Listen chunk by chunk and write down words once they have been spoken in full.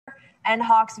and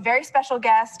Hawk's very special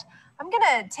guest. I'm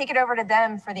gonna take it over to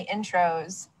them for the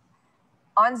intros.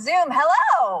 On Zoom,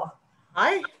 hello.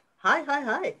 Hi,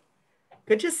 hi.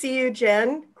 Good to see you,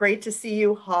 Jen. Great to see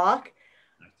you, Hawk.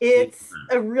 It's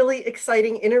a really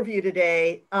exciting interview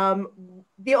today.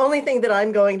 The only thing that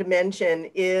I'm going to mention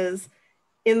is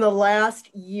in the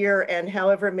last year and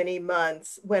however many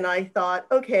months when I thought,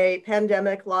 okay,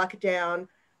 pandemic, lockdown,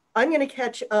 I'm going to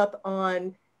catch up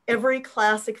on every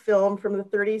classic film from the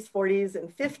 30s, 40s,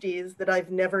 and 50s that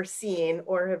I've never seen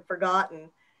or have forgotten.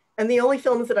 And the only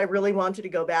films that I really wanted to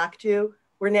go back to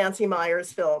were Nancy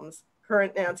Meyers films,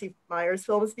 current Nancy Meyers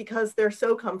films, because they're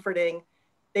so comforting.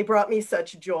 They brought me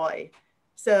such joy.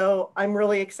 So I'm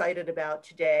really excited about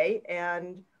today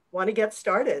and want to get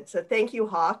started. So thank you,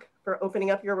 Hawk, for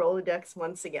opening up your Rolodex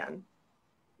once again.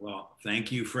 Well,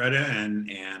 thank you, Freda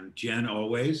and Jen,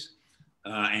 always.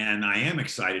 And I am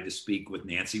excited to speak with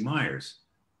Nancy Meyers.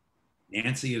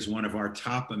 Nancy is one of our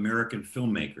top American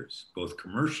filmmakers, both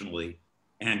commercially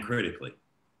and critically.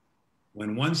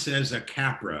 When one says a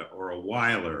Capra or a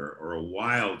Wyler or a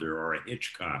Wilder or a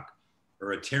Hitchcock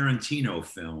or a Tarantino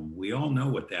film, we all know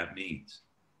what that means.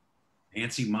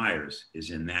 Nancy Meyers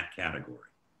is in that category.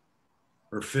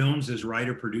 Her films as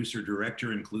writer, producer,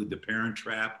 director include The Parent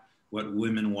Trap, What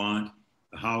Women Want,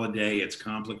 The Holiday, It's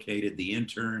Complicated, The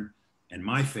Intern, and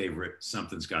my favorite,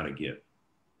 Something's Gotta Give.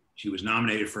 She was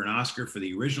nominated for an Oscar for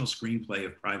the original screenplay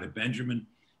of Private Benjamin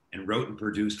and wrote and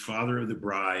produced Father of the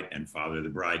Bride and Father of the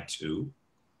Bride 2,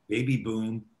 Baby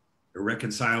Boom,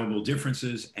 Irreconcilable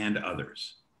Differences, and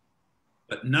others.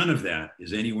 But none of that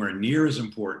is anywhere near as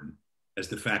important as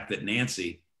the fact that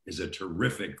Nancy is a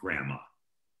terrific grandma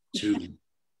to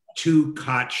two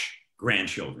Koch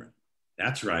grandchildren.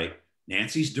 That's right,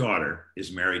 Nancy's daughter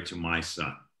is married to my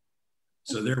son.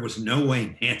 So there was no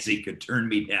way Nancy could turn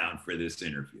me down for this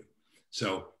interview.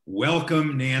 So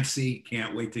welcome, Nancy.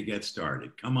 Can't wait to get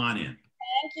started. Come on in.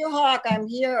 Thank you, Hawk. I'm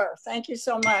here. Thank you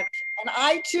so much. And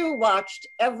I too watched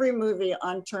every movie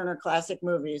on Turner Classic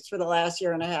Movies for the last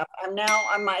year and a half. I'm now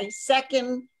on my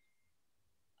second,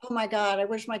 oh my God, I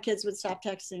wish my kids would stop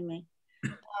texting me.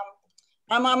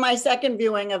 I'm on my second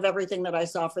viewing of everything that I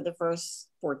saw for the first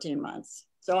 14 months.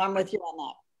 So I'm with you on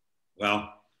that.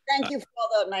 Well, thank you for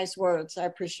all the nice words. I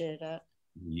appreciate it.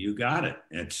 You got it.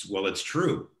 It's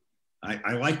true.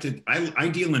 I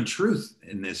deal in truth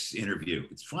in this interview.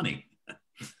 It's funny.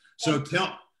 So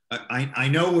I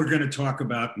know we're going to talk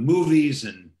about movies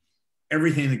and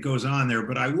everything that goes on there,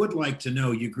 but I would like to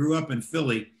know, you grew up in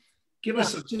Philly. Give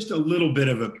us just a little bit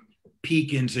of a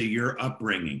peek into your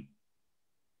upbringing.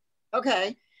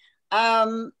 Okay.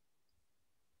 I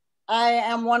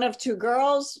am one of two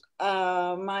girls.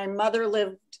 My mother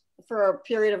lived for a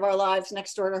period of our lives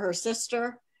next door to her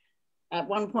sister. At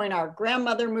one point, our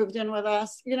grandmother moved in with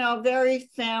us, you know, very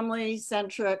family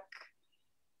centric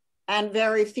and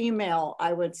very female,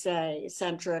 I would say,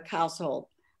 centric household.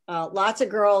 Lots of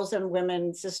girls and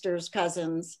women, sisters,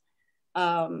 cousins.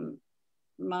 My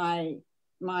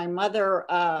mother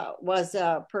was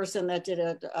a person that did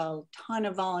a ton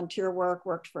of volunteer work,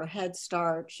 worked for Head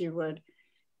Start. She would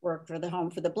work for the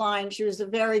Home for the Blind. She was a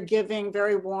very giving,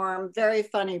 very warm, very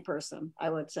funny person,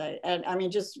 I would say. And I mean,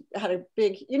 just had a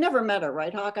big, you never met her,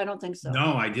 right, Hawk? I don't think so.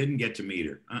 No, I didn't get to meet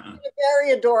her. A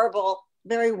very adorable,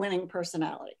 very winning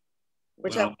personality,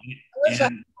 which I wish I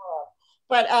had.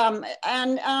 But,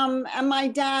 and my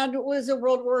dad was a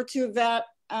World War II vet.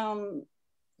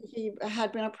 He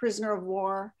had been a prisoner of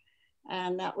war,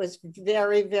 and that was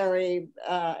very, very,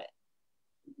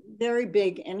 very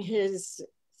big in his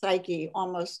psyche.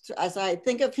 Almost as I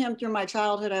think of him through my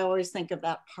childhood, I always think of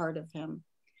that part of him.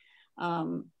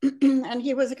 And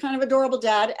he was a kind of adorable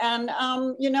dad. And,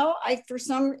 you know, I, for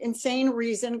some insane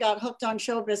reason, got hooked on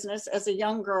show business as a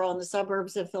young girl in the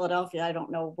suburbs of Philadelphia. I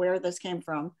don't know where this came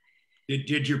from.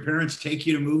 Did your parents take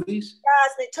you to movies?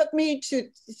 Yes, they took me to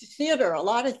theater, a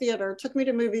lot of theater, took me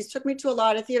to movies, took me to a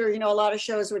lot of theater. You know, a lot of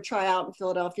shows would try out in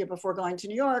Philadelphia before going to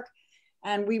New York.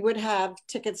 And we would have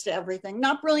tickets to everything.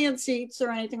 Not brilliant seats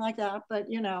or anything like that, but,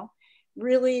 you know,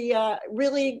 really,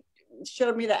 really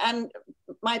showed me that. And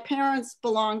my parents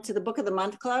belonged to the Book of the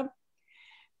Month Club.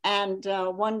 And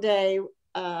one day,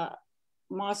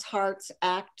 Moss Hart's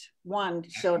Act 1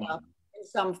 showed up in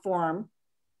some form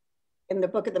in the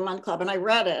Book of the Month Club, and I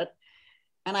read it.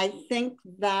 And I think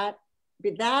that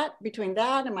between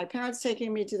that and my parents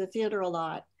taking me to the theater a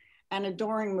lot and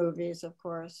adoring movies, of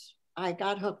course, I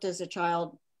got hooked as a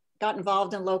child, got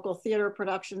involved in local theater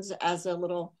productions as a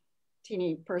little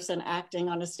teeny person acting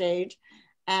on a stage.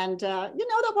 And, you know,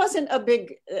 that wasn't a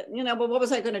big, you know, but what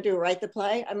was I going to do? Write the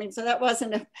play? I mean, so that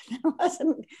wasn't,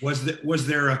 Was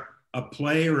there a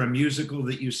play or a musical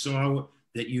that you saw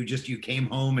that you came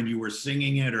home and you were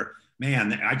singing it, or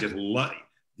man, I just love,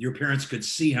 your parents could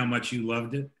see how much you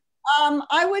loved it?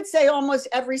 I would say almost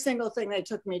every single thing they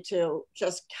took me to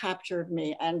just captured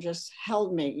me and just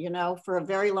held me, you know, for a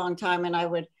very long time. And I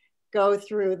would go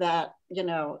through that, you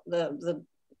know, the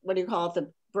what do you call it,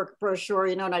 the brochure,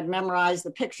 you know, and I'd memorize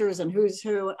the pictures and who's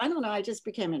who. I don't know, I just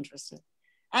became interested.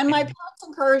 And my parents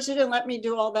encouraged it and let me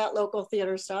do all that local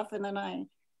theater stuff. And then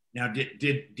Now,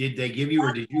 did they give you,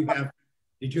 or did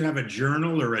you have a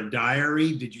journal or a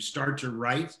diary? Did you start to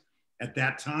write at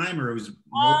that time, or it was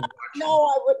more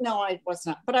no, I was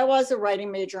not. But I was a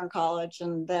writing major in college,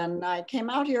 and then I came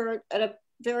out here at a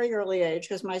very early age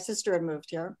because my sister had moved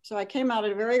here. So I came out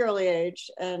at a very early age,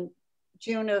 and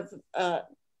June of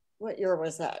what year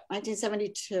was that?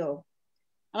 1972,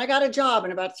 and I got a job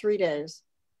in about 3 days.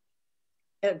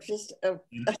 It just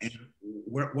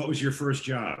what was your first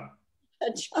job?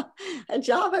 A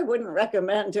job I wouldn't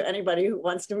recommend to anybody who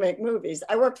wants to make movies.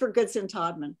 I worked for Goodson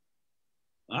Todman.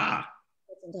 Ah.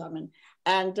 Goodson Todman.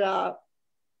 And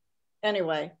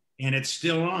anyway. And it's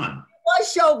still on. It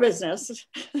was show business.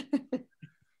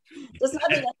 There's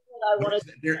nothing I wanted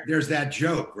to there's that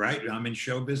joke, right? I'm in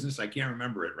show business. I can't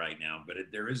remember it right now, but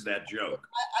there is that joke.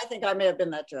 I think I may have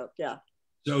been that joke, yeah.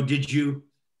 So did you,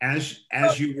 as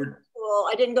you were...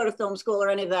 I didn't go to film school or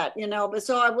any of that, you know, but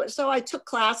so I took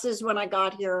classes when I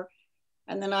got here,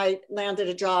 and then I landed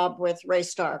a job with Ray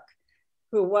Stark,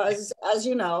 who was, as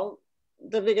you know,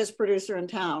 the biggest producer in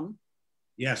town.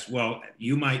 Yes, well,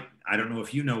 you might, I don't know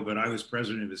if you know, but I was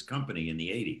president of his company in the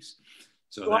 80s.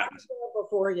 So well, that was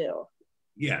before you.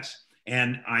 Yes,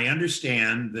 and I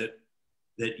understand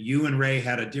that you and Ray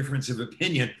had a difference of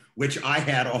opinion, which I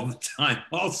had all the time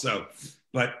also,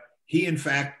 but he in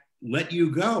fact let you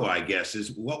go, I guess.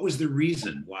 What was the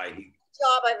reason why he...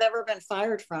 Job I've ever been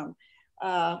fired from.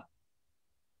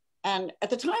 And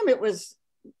at the time it was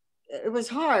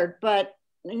hard, but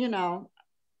you know,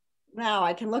 now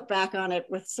I can look back on it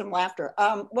with some laughter.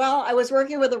 Well, I was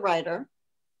working with a writer.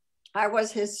 I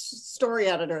was his story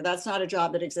editor. That's not a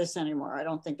job that exists anymore. I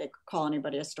don't think they call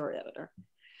anybody a story editor.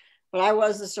 But I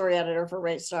was the story editor for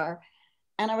Ray Star.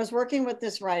 And I was working with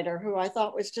this writer who I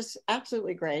thought was just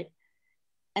absolutely great.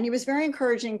 And he was very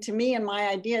encouraging to me and my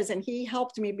ideas, and he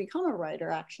helped me become a writer,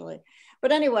 actually.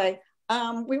 But anyway,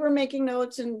 we were making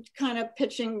notes and kind of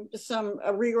pitching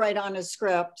a rewrite on his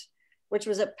script, which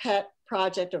was a pet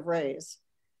project of Ray's.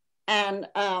 And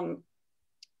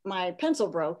my pencil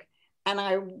broke, and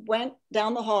I went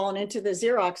down the hall and into the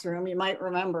Xerox room. You might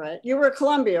remember it. You were at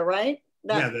Columbia, right?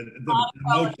 The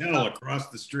motel across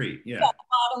the street, yeah.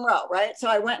 Bottom row, right? So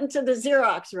I went into the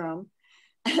Xerox room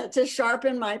to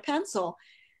sharpen my pencil.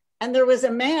 And there was a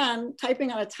man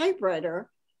typing on a typewriter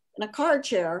in a card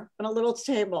chair on a little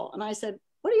table. And I said,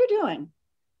 "What are you doing?"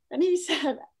 And he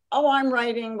said, "Oh, I'm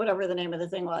writing," whatever the name of the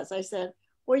thing was. I said,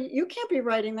 "Well, you can't be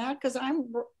writing that because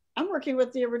I'm working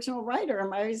with the original writer."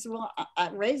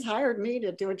 And Ray's hired me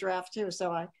to do a draft too.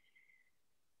 So I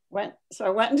went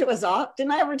into his office.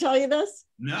 Didn't I ever tell you this?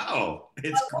 No,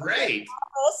 it's great.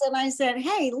 And I said,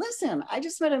 "Hey, listen, I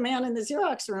just met a man in the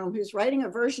Xerox room who's writing a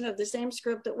version of the same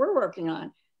script that we're working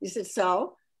on." He said,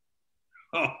 "So?"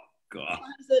 Oh, God.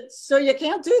 I said, "So you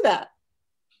can't do that.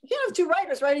 You can't have two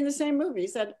writers writing the same movie." He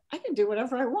said, "I can do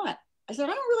whatever I want." I said,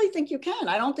 "I don't really think you can.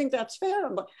 I don't think that's fair."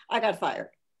 But I got fired.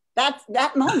 That's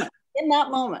that moment, in that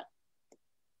moment.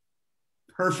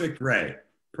 Perfect Ray.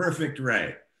 Perfect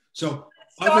Ray. So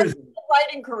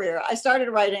writing career. I started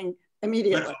writing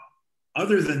immediately.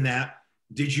 Other than that,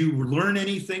 did you learn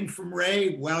anything from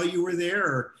Ray while you were there,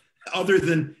 or other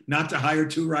than not to hire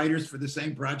two writers for the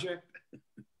same project?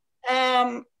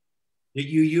 That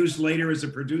you used later as a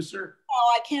producer?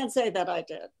 Oh, I can't say that I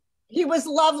did. He was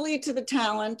lovely to the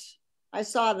talent. I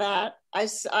saw that.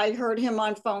 I heard him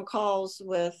on phone calls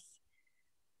with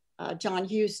John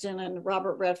Huston and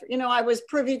Robert Redford. You know, I was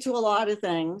privy to a lot of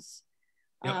things.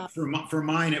 Yeah, for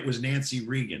mine, it was Nancy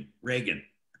Reagan.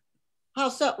 How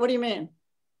so? What do you mean?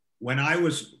 When I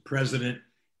was president,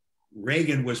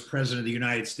 Reagan was president of the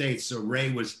United States. So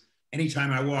Ray was,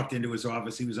 anytime I walked into his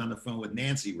office, he was on the phone with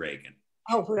Nancy Reagan.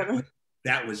 Oh, really?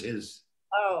 That was his.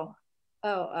 Oh.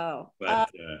 But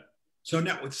so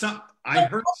now I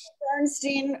heard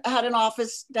Bernstein had an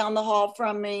office down the hall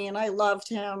from me, and I loved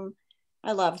him.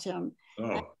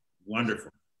 Oh,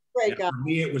 wonderful. Great guy. For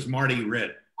me, it was Marty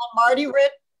Ritt. Marty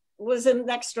Ritt was in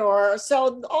next door.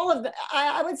 So all of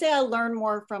I would say I learned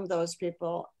more from those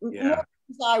people. Yeah. More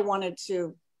things I wanted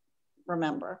to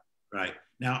remember. Right.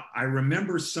 Now, I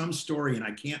remember some story, and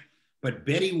I can't, but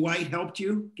Betty White helped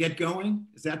you get going?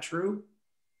 Is that true?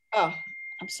 Oh,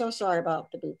 I'm so sorry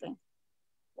about the beeping.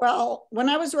 Well, when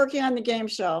I was working on the game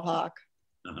show, Hawk,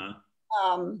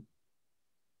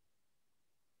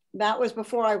 that was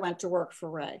before I went to work for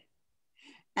Ray.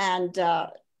 And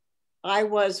I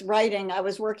was writing, I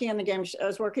was working on the game, I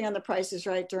was working on The Price is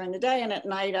Right during the day, and at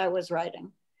night I was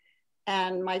writing.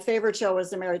 And my favorite show was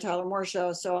the Mary Tyler Moore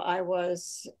Show. So I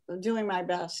was doing my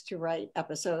best to write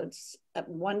episodes.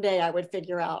 One day I would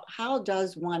figure out, how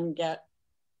does one get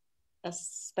a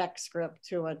spec script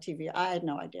to a TV? I had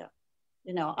no idea.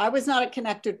 You know, I was not a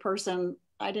connected person.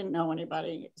 I didn't know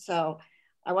anybody. So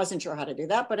I wasn't sure how to do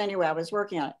that. But anyway, I was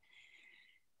working on it.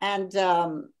 And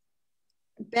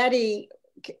Betty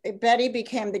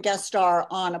became the guest star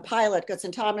on a pilot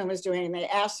Goodson Todman was doing, and they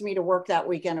asked me to work that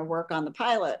weekend and work on the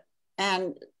pilot.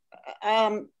 And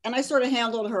I sort of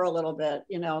handled her a little bit,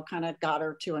 you know, kind of got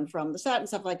her to and from the set and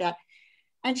stuff like that.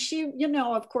 And she, you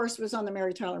know, of course, was on the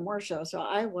Mary Tyler Moore Show. So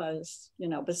I was, you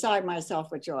know, beside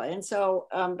myself with joy. And so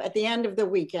at the end of the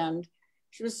weekend,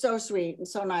 she was so sweet and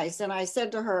so nice. And I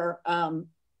said to her,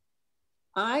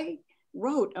 I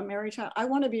wrote a Mary Tyler, I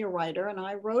want to be a writer, and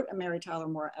I wrote a Mary Tyler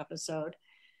Moore episode.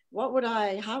 How would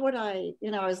I, you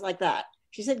know, I was like that.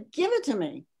 She said, give it to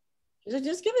me. She said,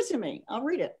 just give it to me. I'll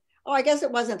read it. Oh, I guess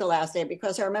it wasn't the last day,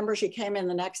 because I remember she came in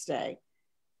the next day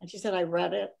and she said, I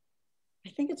read it. I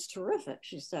think it's terrific.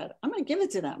 She said, I'm going to give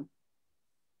it to them.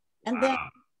 And then,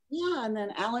 yeah. And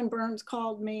then Alan Burns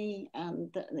called me,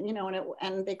 and, you know,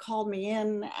 and they called me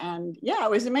in, and yeah,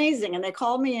 it was amazing. And they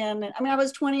called me in. I mean, I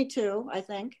was 22, I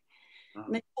think.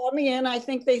 And they called me in. I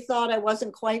think they thought I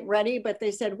wasn't quite ready, but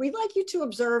they said, we'd like you to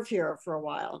observe here for a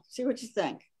while. See what you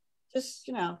think. Just,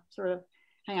 you know, sort of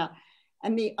hang out.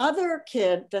 And the other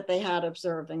kid that they had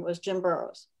observing was Jim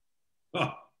Burrows.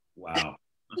 Oh, wow.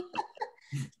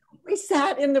 We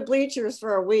sat in the bleachers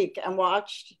for a week and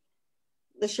watched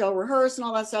the show rehearse and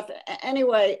all that stuff.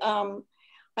 Anyway,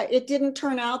 it didn't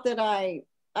turn out that I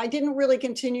didn't really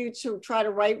continue to try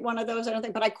to write one of those, I don't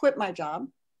think, but I quit my job.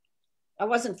 I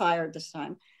wasn't fired this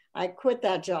time. I quit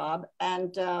that job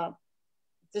and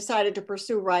decided to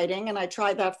pursue writing. And I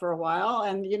tried that for a while.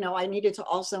 And, you know, I needed to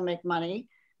also make money.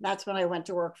 That's when I went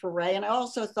to work for Ray. And I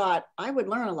also thought I would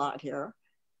learn a lot here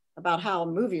about how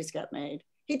movies get made.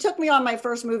 He took me on my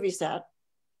first movie set.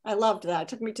 I loved that. It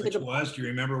took me to Which was? Do you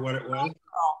remember what it was?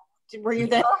 Were you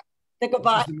there? The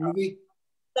Goodbye. The movie?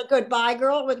 The Goodbye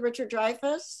Girl with Richard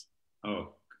Dreyfuss. Oh,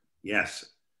 yes.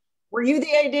 Were you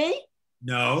the AD?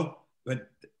 No, but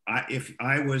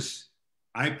I was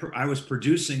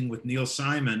producing with Neil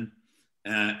Simon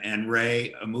and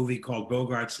Ray a movie called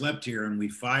Bogart Slept Here, and we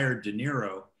fired De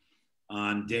Niro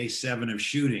on day 7 of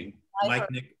shooting.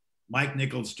 Mike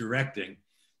Nichols directing.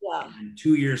 Yeah. And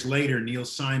 2 years later, Neil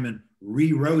Simon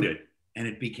rewrote it, and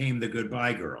it became The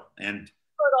Goodbye Girl. And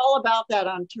heard all about that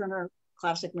on Turner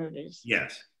Classic Movies.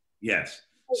 Yes, yes.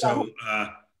 So,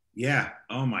 yeah.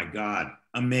 Oh my God,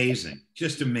 amazing,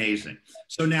 just amazing.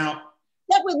 So now,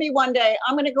 get with me one day.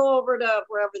 I'm going to go over to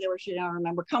wherever they were shooting. I don't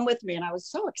remember. Come with me. And I was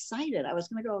so excited. I was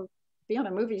going to go be on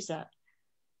a movie set.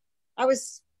 I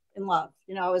was in love.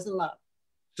 You know, I was in love.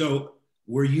 So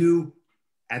were you,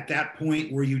 at that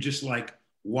point, were you just like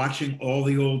watching all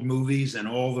the old movies and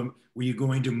all them? Were you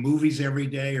going to movies every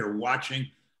day or watching?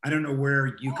 I don't know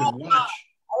where you could watch. I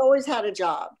always had a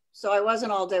job. So I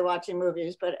wasn't all day watching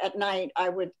movies, but at night I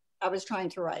was trying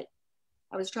to write.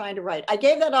 I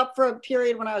gave that up for a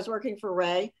period when I was working for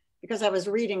Ray because I was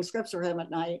reading scripts for him at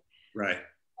night. Right.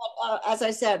 But, as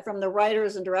I said, from the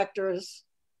writers and directors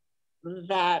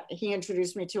that he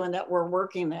introduced me to and that were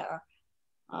working there,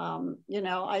 you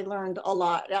know, I learned a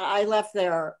lot. I left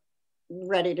there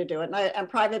ready to do it. And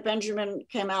Private Benjamin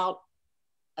came out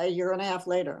a year and a half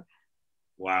later.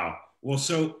 Wow. Well,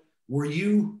 so were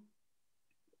you,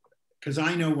 because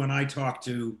I know when I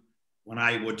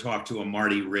would talk to a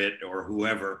Marty Ritt or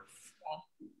whoever,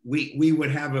 we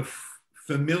would have a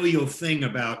familial thing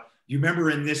about, you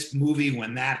remember in this movie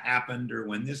when that happened or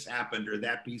when this happened or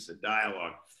that piece of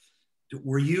dialogue.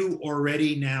 Were you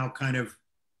already now kind of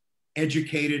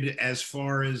educated as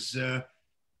far as,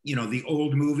 you know, the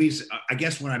old movies? I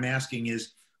guess what I'm asking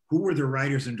is, who were the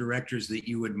writers and directors that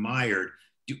you admired?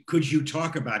 Could you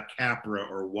talk about Capra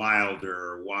or Wilder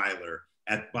or Wyler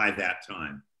by that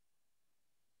time?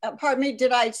 Pardon me,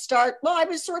 did I start? Well, I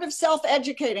was sort of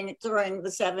self-educating during the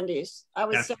 70s.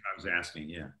 That's what I was asking,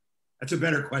 yeah. That's a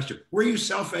better question. Were you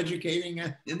self-educating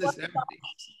in the 70s?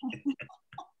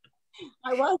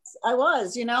 I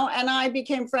was, you know, and I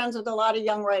became friends with a lot of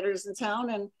young writers in town,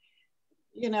 and,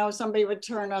 you know, somebody would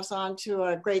turn us on to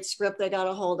a great script they got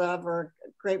a hold of or a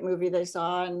great movie they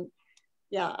saw. And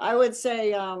yeah, I would say,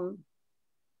 you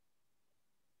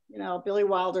know, Billy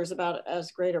Wilder's about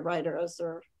as great a writer as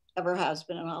there ever has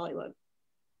been in Hollywood.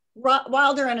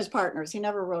 Wilder and his partners. He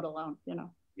never wrote alone, you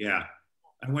know. Yeah.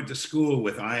 I went to school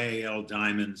with IAL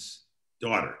Diamond's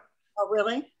daughter. Oh,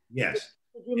 really? Yes.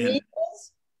 Did you meet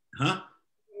Iz? Huh?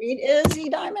 Did you meet Izzy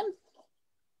Diamond?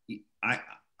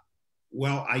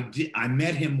 Well, I did. I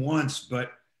met him once,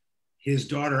 but his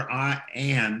daughter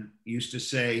Anne used to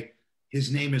say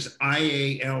his name is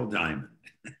IAL Diamond.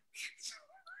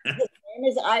 His name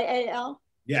is IAL?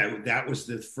 Yeah, that was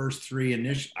the first three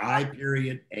initial I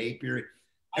period, A period.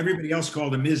 Everybody else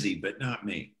called him Izzy, but not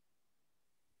me.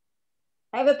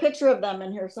 I have a picture of them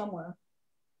in here somewhere.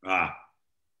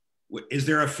 Is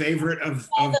there a favorite of?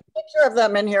 I have a picture of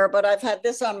them in here, but I've had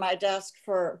this on my desk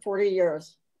for 40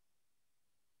 years.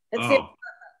 It's the apartment.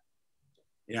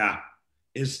 Yeah.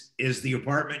 Is the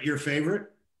apartment your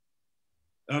favorite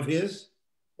of his?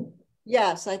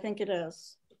 Yes, I think it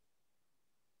is.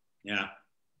 Yeah.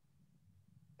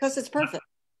 Because it's perfect.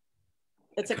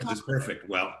 It's perfect.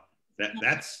 Well,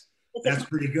 that's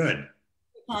pretty good.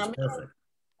 It's perfect.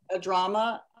 A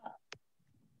drama,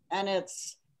 and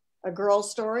it's a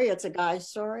girl's story, it's a guy's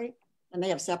story, and they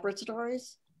have separate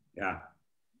stories. Yeah.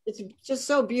 It's just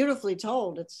so beautifully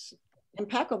told. It's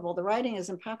impeccable. The writing is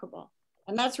impeccable.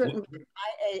 And that's written by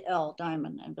IAL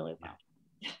Diamond and Billy Wilder.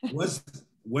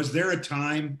 Was there a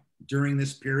time during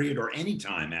this period, or any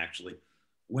time actually,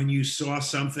 when you saw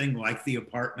something like The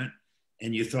Apartment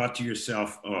and you thought to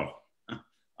yourself, oh,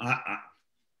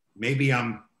 maybe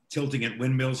I'm tilting at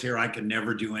windmills here. I can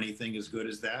never do anything as good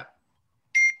as that?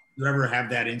 You ever have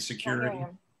that insecurity?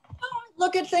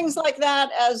 Look at things like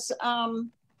that as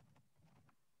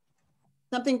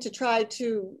something to try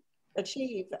to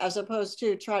achieve, as opposed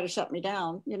to try to shut me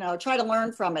down, you know, try to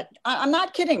learn from it. I'm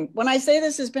not kidding. When I say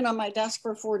this has been on my desk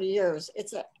for 40 years,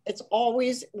 it's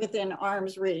always within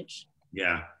arm's reach.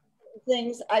 Yeah.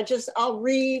 Things I'll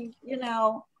read, you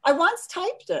know. I once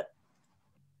typed it.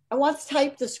 I once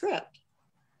typed the script.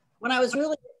 When I was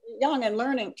really young and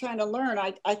trying to learn,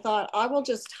 I thought I will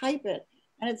just type it.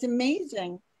 And it's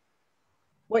amazing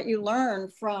what you learn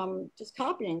from just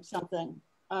copying something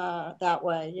that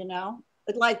way, you know?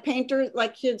 Like painters,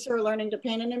 like kids who are learning to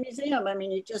paint in a museum. I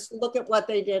mean, you just look at what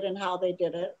they did and how they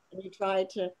did it, and you try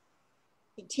to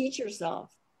teach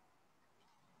yourself.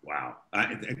 Wow,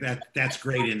 that's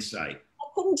great insight. I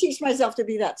couldn't teach myself to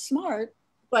be that smart,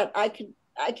 but I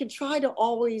could try to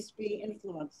always be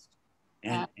influenced.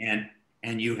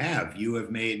 And you have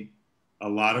made a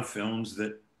lot of films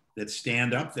that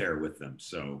stand up there with them.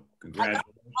 So congratulations.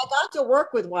 I got to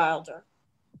work with Wilder.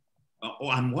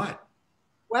 On what?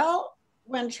 Well,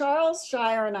 when Charles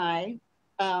Shire and I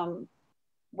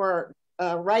were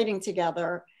writing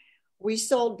together, we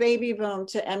sold Baby Boom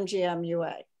to MGM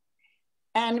UA.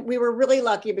 And we were really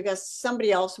lucky because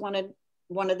somebody else wanted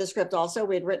the script also.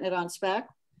 We had written it on spec.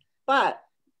 But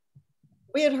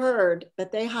we had heard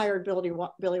that they hired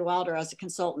Billy Wilder as a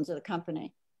consultant to the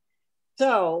company.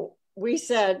 So we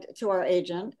said to our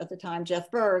agent at the time,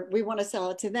 Jeff Berg, we want to sell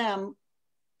it to them.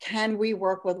 Can we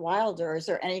work with Wilder? Is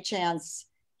there any chance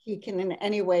he can in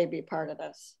any way be part of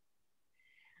this?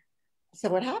 So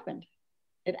what happened?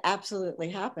 It absolutely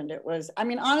happened. It was, I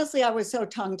mean, honestly, I was so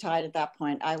tongue-tied at that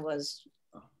point.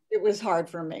 It was hard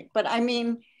for me. But I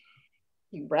mean,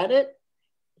 he read it.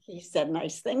 He said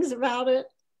nice things about it.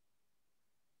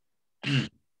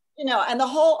 You know, and the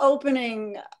whole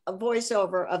opening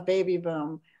voiceover of Baby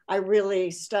Boom, I really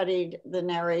studied the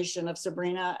narration of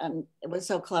Sabrina, and it was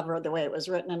so clever the way it was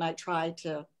written. And I tried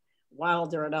to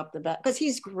Wilder it up the best because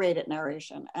he's great at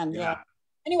narration. And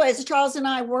anyways, Charles and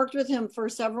I worked with him for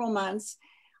several months.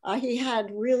 He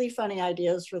had really funny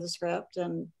ideas for the script,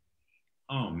 and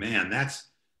oh man,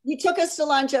 he took us to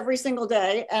lunch every single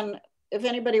day. And if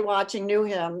anybody watching knew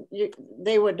him,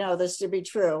 they would know this to be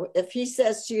true. If he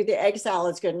says to you, the egg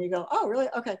salad's good, and you go, oh, really?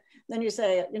 Okay. Then you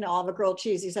say, you know, I'll have a grilled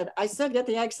cheese. He said, I said, get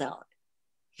the egg salad.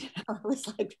 You know, it was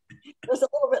a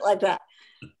little bit like that.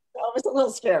 So it was a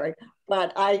little scary,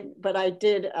 but I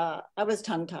was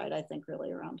tongue tied, I think,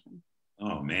 really around him.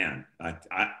 Oh man.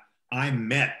 I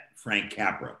met Frank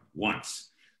Capra once.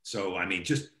 So, I mean,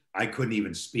 I couldn't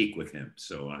even speak with him.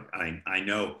 So I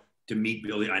know to meet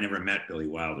Billy, I never met Billy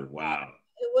Wilder. Wow.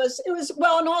 It was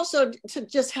well, and also to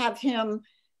just have him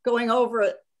going over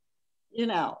it, you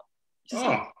know.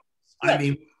 I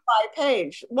mean, by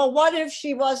page. Well, what if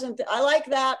she wasn't? I like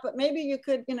that, but maybe you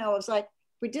could, you know. It's like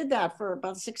we did that for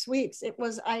about 6 weeks. It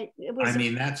was. I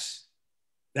mean, that's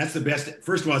the best.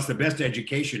 First of all, it's the best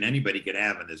education anybody could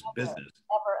have in this business.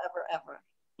 Ever.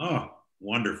 Oh,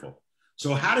 wonderful.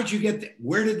 So, how did you get?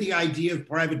 Where did the idea of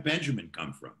Private Benjamin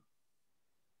come from?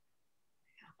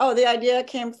 Oh, the idea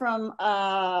came from,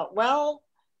 well,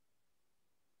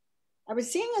 I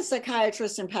was seeing a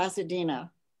psychiatrist in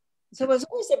Pasadena, So it was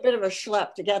always a bit of a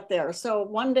schlep to get there. So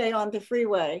one day on the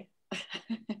freeway,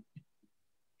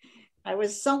 I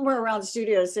was somewhere around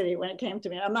Studio City when it came to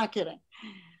me. I'm not kidding.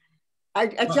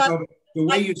 The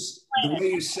way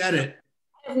you said it.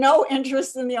 I have no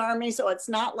interest in the Army, so it's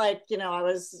not like, you know,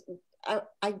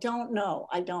 I don't know.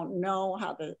 I don't know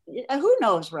who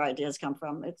knows where ideas come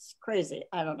from? It's crazy.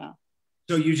 I don't know.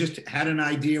 So you just had an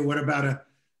idea. What about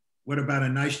a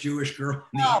nice Jewish girl?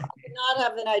 No, I did not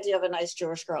have an idea of a nice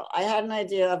Jewish girl. I had an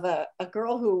idea of a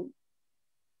girl who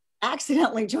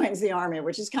accidentally joins the Army,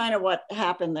 which is kind of what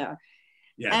happened there.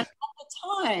 Yes. And at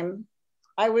the time,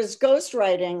 I was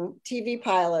ghostwriting TV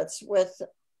pilots with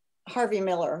Harvey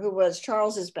Miller, who was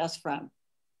Charles's best friend.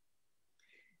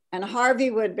 And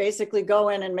Harvey would basically go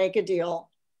in and make a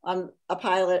deal on a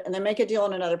pilot and then make a deal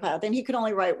on another pilot. Then he could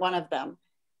only write one of them.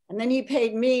 And then he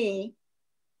paid me,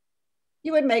 he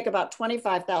would make about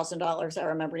 $25,000, I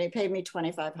remember, and he paid me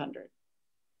 $2,500.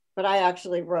 But I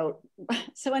actually wrote.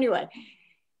 So anyway,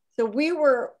 so we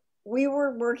were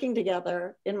working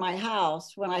together in my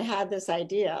house when I had this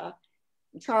idea.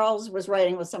 Charles was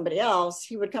writing with somebody else.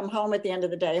 He would come home at the end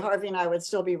of the day. Harvey and I would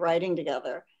still be writing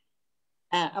together.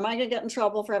 Am I going to get in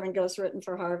trouble for having ghostwritten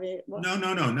for Harvey? Well, no,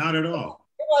 not at all.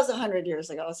 It was 100 years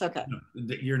ago. It's okay. No,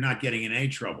 you're not getting in any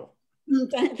trouble.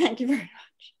 Thank you very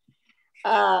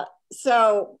much.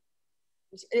 So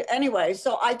anyway,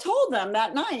 so I told them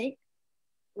that night,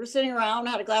 we're sitting around,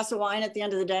 had a glass of wine at the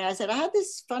end of the day. I said, I had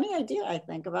this funny idea, I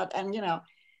think, about, and you know,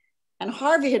 and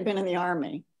Harvey had been in the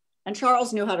Army and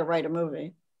Charles knew how to write a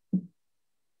movie.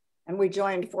 And we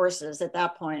joined forces at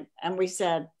that point. And we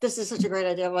said, this is such a great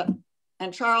idea.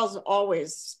 And Charles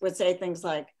always would say things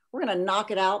like, we're going to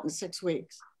knock it out in 6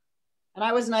 weeks. And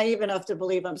I was naive enough to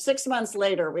believe him. 6 months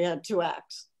later, we had 2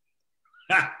 acts.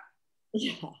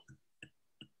 Yeah.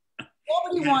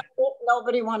 Nobody wanted it.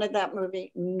 Nobody wanted that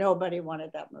movie. Nobody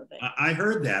wanted that movie. I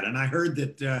heard that. And I heard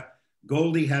that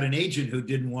Goldie had an agent who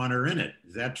didn't want her in it.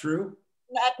 Is that true?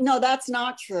 No, that's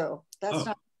not true. That's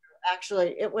not true.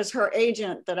 Actually, it was her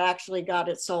agent that actually got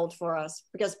it sold for us.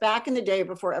 Because back in the day,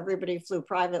 before everybody flew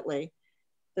privately,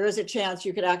 there was a chance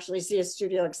you could actually see a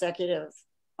studio executive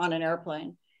on an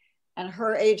airplane. And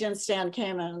her agent, Stan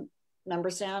Kamen, remember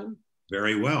Stan?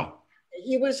 Very well.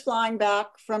 He was flying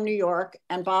back from New York,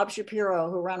 and Bob Shapiro,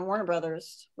 who ran Warner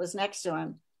Brothers, was next to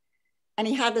him. And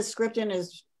he had the script in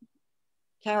his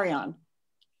carry-on.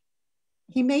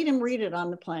 He made him read it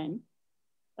on the plane.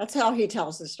 That's how he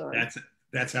tells the story.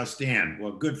 That's how Stan.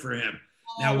 Well, good for him.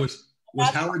 Now, was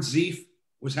Howard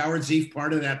Zieff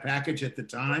part of that package at the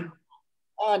time?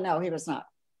 No, he was not.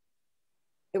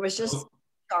 It was just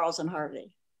Charles and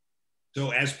Harvey.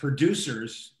 So as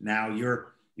producers, now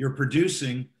you're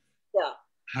producing. Yeah.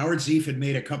 Howard Zieff had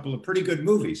made a couple of pretty good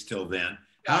movies till then.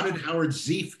 How did Howard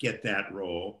Zieff get that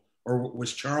role? Or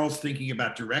was Charles thinking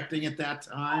about directing at that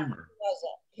time? Or?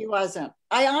 He wasn't.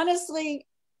 I honestly,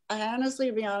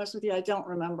 to be honest with you, I don't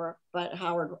remember. But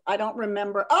Howard, I don't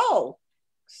remember. Oh,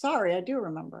 sorry, I do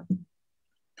remember.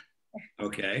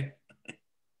 Okay.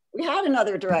 We had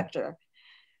another director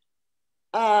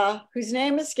whose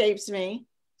name escapes me.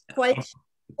 Quite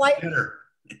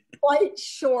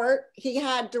short. He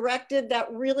had directed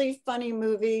that really funny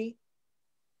movie.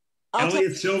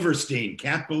 Elliot Silverstein,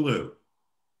 Cat Ballou.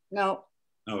 No.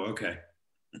 Oh, okay.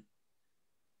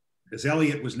 Because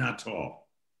Elliot was not tall.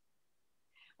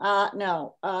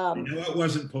 No. I know it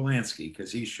wasn't Polanski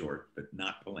because he's short, but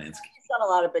not Polanski. He's done a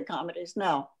lot of big comedies.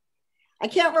 No. I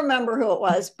can't remember who it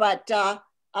was, but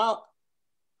I'll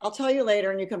tell you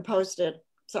later and you can post it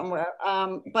somewhere.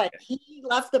 But he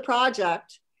left the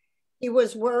project. He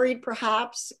was worried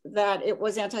perhaps that it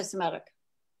was anti-Semitic.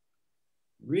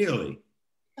 Really?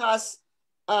 Because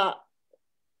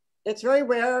it's very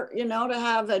rare, you know, to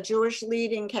have a Jewish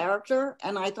leading character.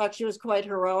 And I thought she was quite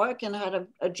heroic and had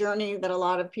a journey that a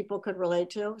lot of people could relate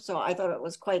to. So I thought it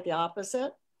was quite the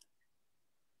opposite.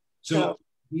 So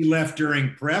he left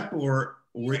during prep or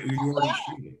were you already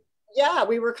shooting? Yeah,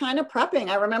 we were kind of prepping.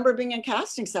 I remember being in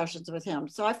casting sessions with him.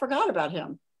 So I forgot about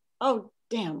him. Oh,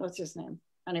 damn, what's his name?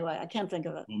 Anyway, I can't think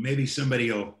of it. Well, maybe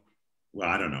somebody will, well,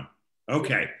 I don't know.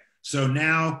 Okay, so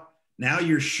now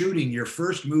you're shooting your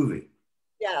first movie.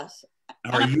 Yes.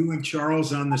 Are you and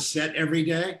Charles on the set every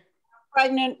day?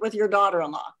 Pregnant with your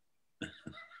daughter-in-law.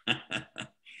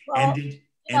 Well,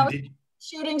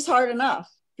 shooting's hard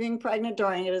enough. Being pregnant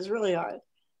during it is really hard.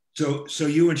 So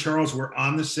you and Charles were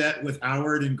on the set with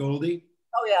Howard and Goldie?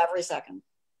 Oh yeah, every second.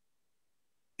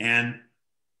 And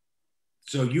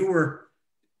so you were,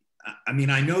 I mean,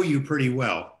 I know you pretty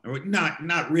well, or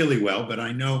not really well, but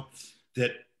I know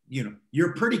that, you know,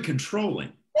 you're pretty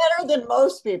controlling. better than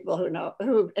most people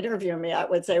who interview me, I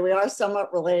would say. We are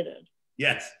somewhat related.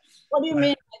 Yes. What do you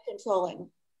mean by controlling?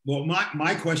 Well,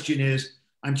 my question is,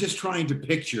 I'm just trying to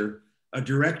picture a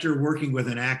director working with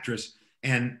an actress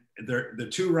and the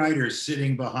two writers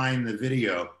sitting behind the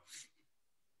video,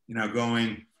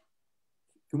 going,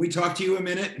 can we talk to you a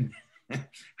minute?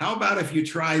 How about if you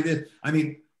try this? I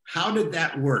mean, how did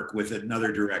that work with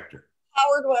another director?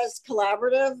 Howard was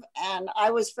collaborative, and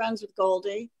I was friends with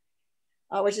Goldie,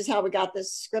 which is how we got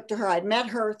this script to her. I'd met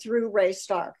her through Ray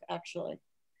Stark, actually.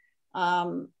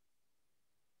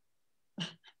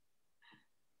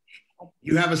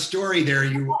 You have a story there.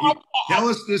 You tell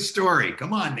us this story.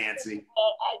 Come on, Nancy.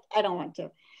 I don't want to.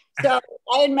 So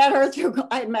I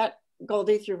had met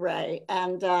Goldie through Ray,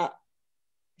 and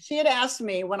she had asked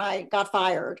me when I got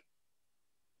fired.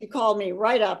 She called me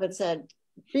right up and said,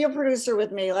 be a producer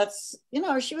with me.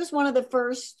 She was one of the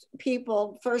first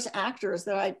actors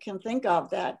that I can think of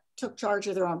that took charge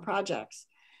of their own projects.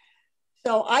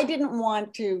 So I didn't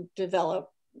want to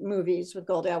develop movies with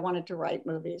Goldie. I wanted to write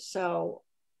movies. So,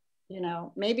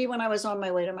 maybe when I was on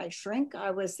my way to my shrink,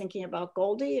 I was thinking about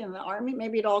Goldie and the Army.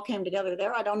 Maybe it all came together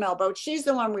there. I don't know, but she's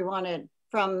the one we wanted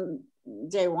from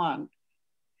day one.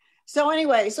 So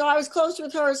anyway, so I was close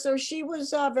with her. So she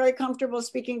was very comfortable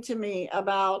speaking to me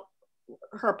about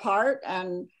her part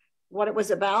and what it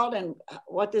was about and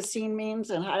what this scene means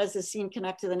and how does this scene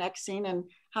connect to the next scene. And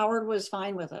Howard was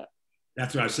fine with it.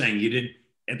 That's what I was saying.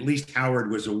 At least Howard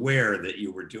was aware that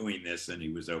you were doing this and he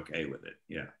was okay with it.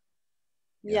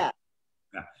 Yeah.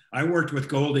 I worked with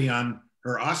Goldie on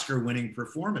her Oscar-winning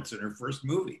performance in her first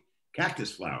movie,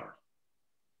 Cactus Flower.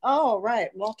 Oh, right.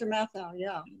 Walter Matthau,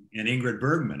 yeah. And Ingrid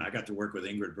Bergman. I got to work with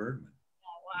Ingrid Bergman.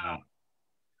 Oh,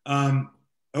 wow.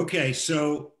 Okay,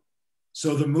 so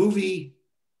the movie,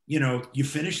 you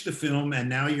finished the film and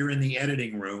now you're in the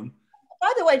editing room.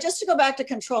 By the way, just to go back to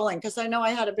controlling, because I know I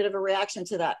had a bit of a reaction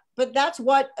to that, but that's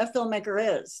what a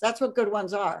filmmaker is. That's what good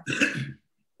ones are.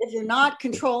 If you're not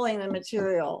controlling the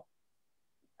material,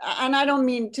 and I don't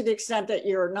mean to the extent that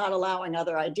you're not allowing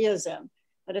other ideas in,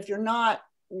 but if you're not,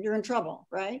 you're in trouble,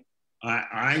 right?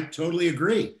 I totally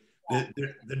agree. Yeah.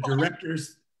 The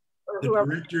directors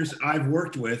I've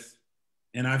worked with,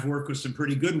 and I've worked with some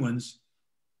pretty good ones,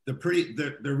 the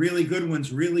really good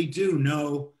ones really do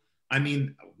know. I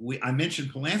mean, I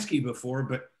mentioned Polanski before,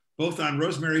 but both on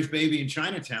Rosemary's Baby and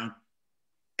Chinatown,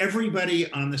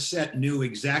 everybody on the set knew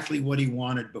exactly what he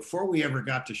wanted before we ever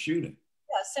got to shooting.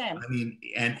 Yeah, same. I mean,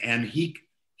 and he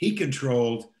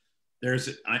controlled.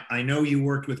 I know you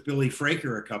worked with Billy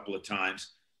Fraker a couple of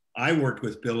times. I worked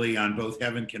with Billy on both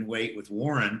Heaven Can Wait with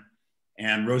Warren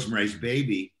and Rosemary's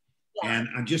Baby. Yeah. And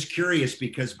I'm just curious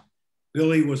because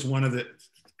Billy was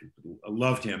I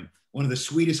loved him, one of the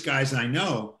sweetest guys I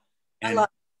know. And I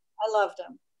loved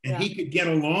him. And he could get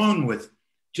along with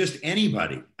just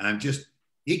anybody.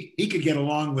 He could get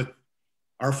along with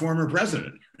our former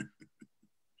president.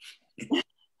 He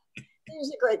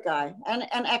was a great guy and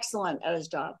excellent at his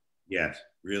job. Yes,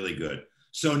 really good.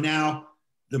 So now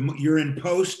you're in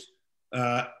post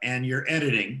and you're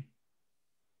editing.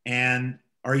 And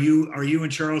are you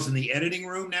and Charles in the editing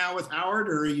room now with Howard,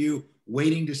 or are you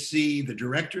waiting to see the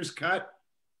director's cut?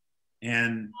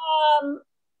 And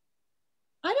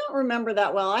I don't remember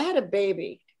that well. I had a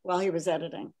baby while he was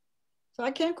editing, so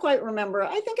I can't quite remember.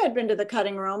 I think I'd been to the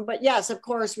cutting room, but yes, of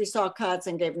course, we saw cuts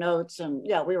and gave notes, and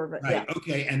yeah, we were right. Yeah.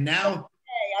 Okay, and now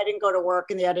I didn't go to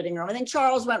work in the editing room. I think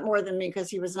Charles went more than me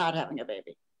because he was not having a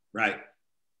baby. Right,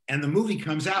 and the movie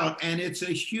comes out, and it's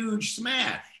a huge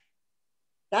smash.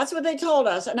 That's what they told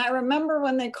us, and I remember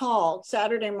when they called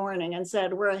Saturday morning and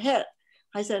said we're a hit.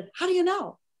 I said, "How do you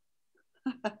know?"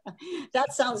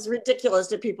 That sounds ridiculous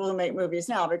to people who make movies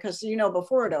now because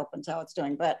before it opens how it's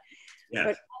doing. But, yes.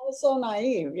 But I was so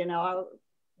naive,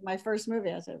 my first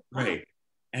movie, I said, wow. Right.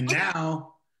 And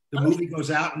now the movie goes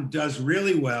out and does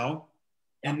really well.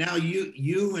 And now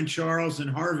you and Charles and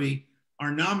Harvey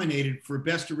are nominated for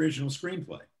Best Original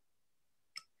Screenplay.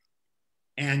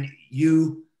 And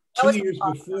you, several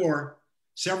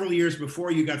years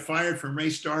before, you got fired from Ray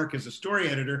Stark as a story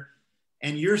editor.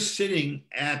 And you're sitting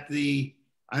at the,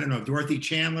 Dorothy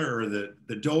Chandler or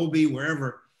the Dolby,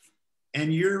 wherever,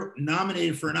 and you're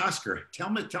nominated for an Oscar.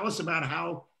 Tell us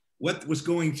about what was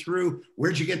going through.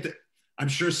 Where'd you get I'm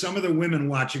sure some of the women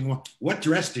watching, what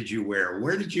dress did you wear?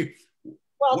 Where did you,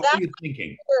 what were you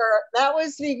thinking? That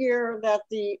was the year that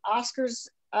the Oscars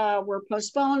were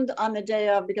postponed on the day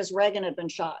of because Reagan had been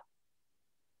shot.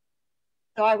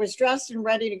 So I was dressed and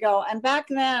ready to go. And back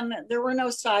then, there were no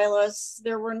stylists.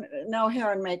 There were no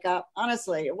hair and makeup.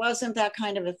 Honestly, it wasn't that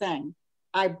kind of a thing.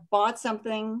 I bought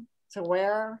something to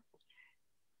wear.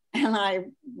 and I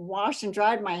washed and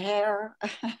dried my hair,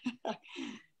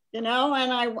 you know,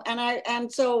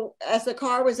 and so as the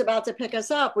car was about to pick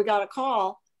us up, we got a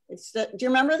call. Do you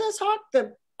remember this, Hawk?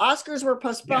 The Oscars were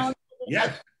postponed.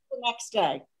 Yes. The next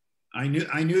day. I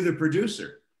knew the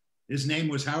producer. His name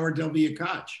was Howard W.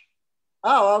 Koch.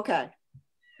 Oh, okay.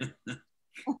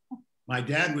 My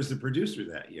dad was the producer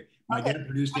that year. My dad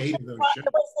produced 8 of those shows.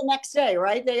 It was the next day,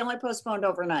 right? They only postponed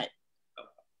overnight.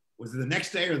 Was it the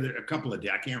next day or a couple of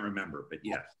days? I can't remember, but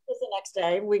yes. It was the next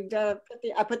day.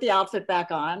 I put the outfit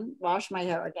back on, washed my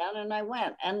hair again, and I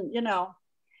went. And, you know,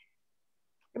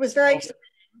 it was very exciting.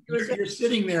 You're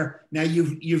sitting there. Now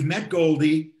you've met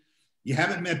Goldie. You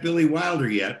haven't met Billy Wilder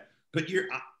yet, but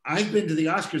I've been to the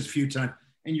Oscars a few times,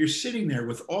 and you're sitting there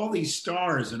with all these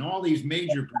stars and all these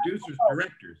major producers,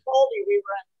 directors. Goldie, we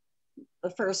were in the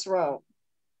first row.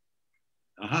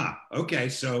 Okay,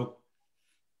 so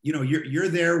you know you're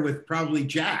there with probably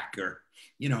Jack, or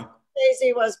you know.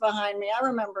 Daisy was behind me. I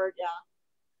remember, yeah.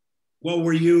 Well,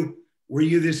 were you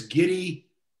this giddy?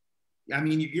 I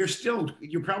mean, you're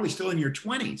probably still in your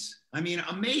 20s. I mean,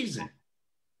 amazing.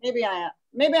 Maybe I am.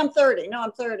 Maybe I'm 30. No,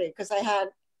 I'm 30 because I had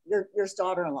your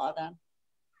daughter-in-law then.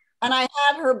 And I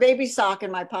had her baby sock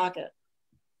in my pocket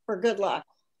for good luck.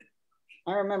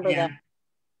 I remember that.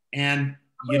 And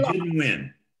you didn't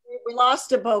win. We lost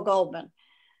to Bo Goldman.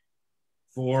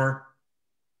 For?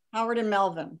 Howard and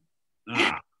Melvin.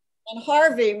 And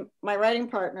Harvey, my writing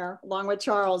partner, along with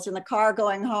Charles, in the car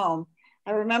going home,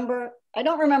 I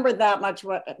don't remember that much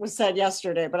what was said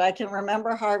yesterday, but I can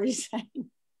remember Harvey saying,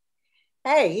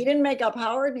 hey, he didn't make up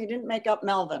Howard and he didn't make up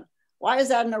Melvin. Why is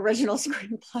that an original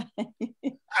screenplay?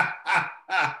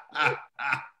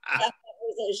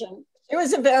 It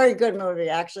was a very good movie,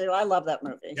 actually. I love that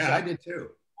movie. Yeah, so, I did too.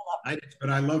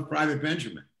 But I love Private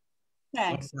Benjamin.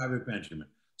 Thanks. Love Private Benjamin.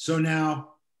 So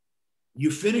now you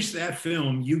finished that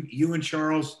film, you and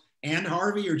Charles and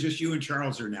Harvey, or just you and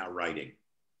Charles are now writing?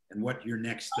 And what your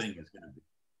next thing is going to be?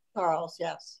 Charles,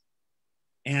 yes.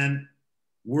 And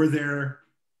was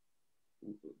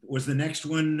the next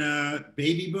one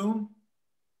Baby Boom?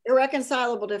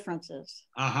 Irreconcilable Differences.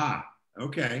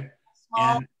 Okay.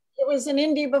 Small, and, it was an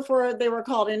indie before they were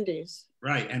called indies.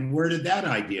 Right. And where did that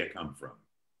idea come from?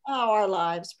 Oh, our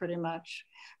lives, pretty much.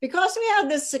 Because we had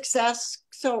this success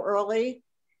so early,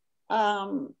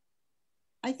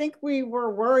 I think we were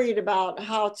worried about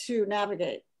how to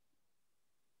navigate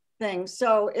things.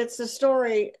 So it's a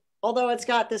story, although it's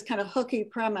got this kind of hooky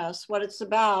premise, what it's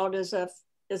about is a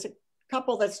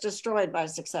couple that's destroyed by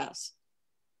success.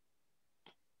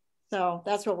 So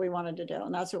that's what we wanted to do,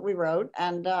 and that's what we wrote.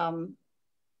 And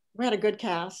we had a good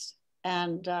cast,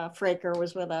 and Fraker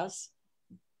was with us,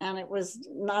 and it was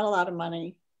not a lot of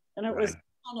money, and it was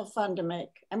kind of fun to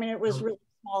make. I mean, it was really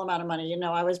a small amount of money. You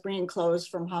know, I was bringing clothes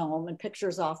from home and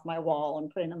pictures off my wall and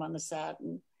putting them on the set,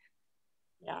 and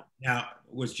yeah. Now,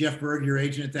 was Jeff Berg your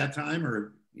agent at that time,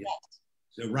 or? Yes.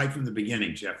 So right from the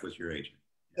beginning, Jeff was your agent.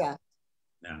 Yeah.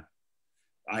 Yeah.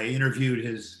 I interviewed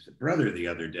his brother the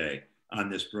other day on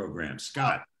this program,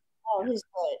 Scott. Oh, he's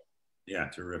great. Yeah,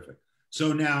 terrific.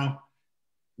 So now,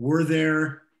 were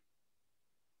there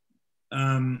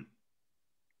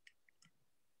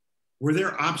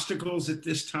obstacles at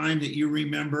this time that you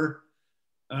remember?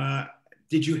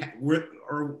 Did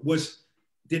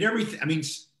everything? I mean,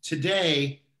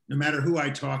 today, no matter who I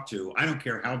talk to, I don't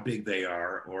care how big they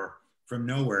are or from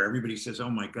nowhere, everybody says, "Oh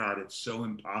my God, it's so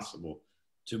impossible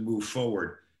to move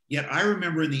forward." Yet I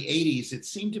remember in the 80s, it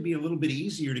seemed to be a little bit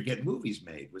easier to get movies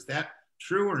made. Was that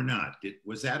true or not?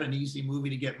 Was that an easy movie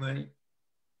to get made?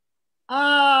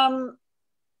 I'm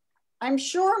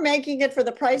sure making it for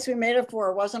the price we made it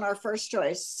for wasn't our first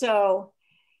choice. So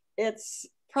it's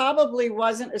probably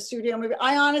wasn't a studio movie.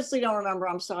 I honestly don't remember.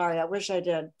 I'm sorry. I wish I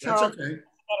did. That's okay. Charles has a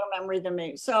better memory than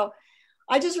me. So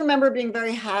I just remember being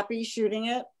very happy shooting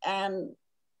it. And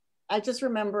I just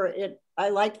remember it. I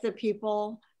liked the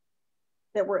people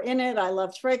that were in it. I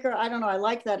loved Fraker. I don't know. I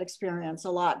liked that experience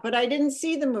a lot, but I didn't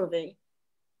see the movie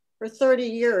for 30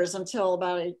 years until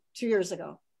about 2 years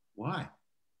ago. Why?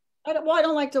 I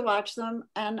don't like to watch them.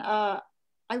 And I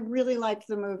really liked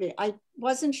the movie. I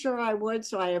wasn't sure I would,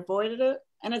 so I avoided it.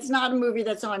 And it's not a movie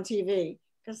that's on TV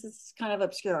because it's kind of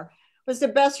obscure. It was the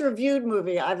best reviewed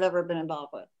movie I've ever been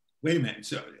involved with. Wait a minute.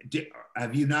 So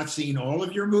have you not seen all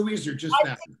of your movies or just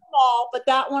that? I've seen them all, but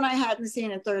that one I hadn't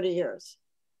seen in 30 years.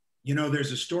 You know,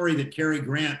 there's a story that Cary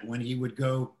Grant, when he would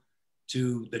go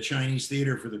to the Chinese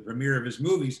theater for the premiere of his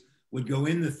movies, would go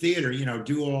in the theater, you know,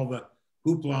 do all the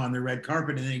hoopla on the red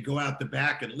carpet, and then he'd go out the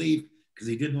back and leave because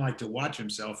he didn't like to watch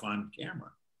himself on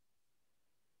camera.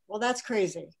 Well, that's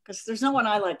crazy because there's no one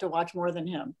I like to watch more than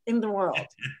him in the world.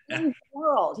 In the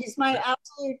world. He's my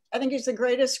absolute, I think he's the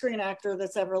greatest screen actor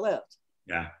that's ever lived.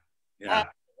 Yeah. Yeah.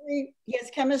 He has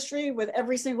chemistry with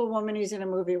every single woman he's in a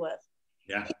movie with.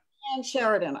 Yeah. And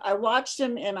Sheridan. I watched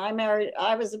him and I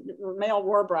was a male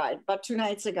war bride about 2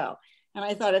 nights ago. And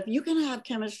I thought, if you can have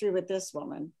chemistry with this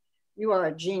woman, you are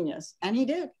a genius. And he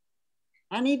did.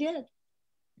 And he did.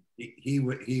 He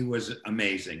was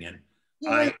amazing. And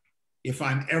Yeah. if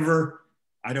I'm ever,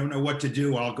 I don't know what to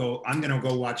do, I'm going to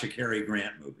go watch a Cary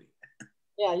Grant movie.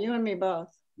 Yeah, you and me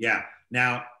both. Yeah.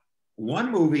 Now,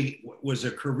 one movie was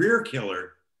a career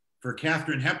killer for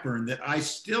Katharine Hepburn that I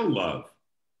still love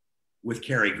with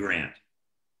Cary Grant,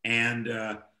 and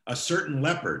A Certain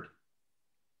Leopard.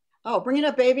 Oh, Bringing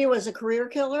Up Baby was a career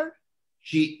killer?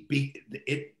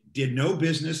 It did no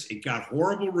business. It got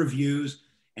horrible reviews,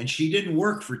 and she didn't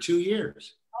work for 2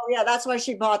 years. Oh, yeah, that's why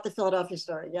she bought the Philadelphia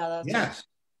Story. Yeah, that's yes.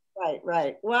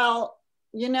 Right. Well,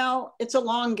 you know, it's a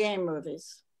long game,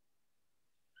 movies.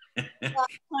 I'm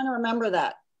trying to remember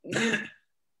that.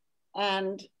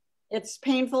 And it's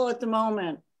painful at the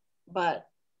moment, but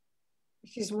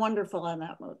she's wonderful in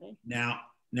that movie. Now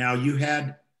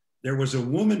there was a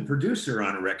woman producer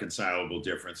on Irreconcilable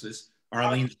Differences,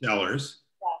 Arlene Sellers,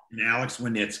 and Alex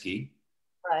Winitsky.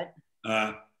 Right.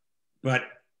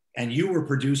 And you were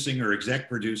producing or exec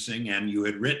producing, and you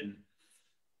had written.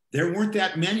 There weren't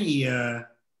that many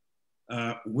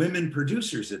women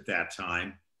producers at that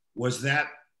time. Was that?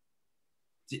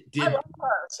 I love her.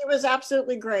 She was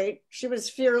absolutely great. She was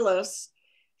fearless.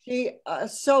 She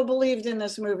so believed in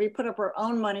this movie, put up her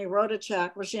own money, wrote a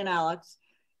check. Well, she and Alex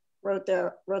wrote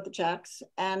the checks.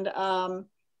 And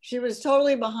she was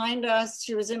totally behind us.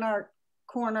 She was in our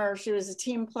corner. She was a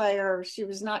team player. She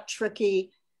was not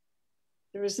tricky.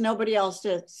 There was nobody else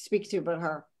to speak to but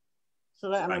her.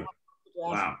 So that, right.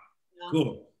 Wow. Yeah.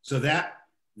 Cool. So that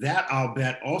I'll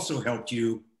bet also helped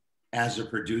you as a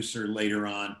producer later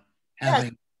on. Yes,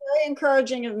 very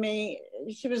encouraging of me.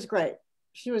 She was great.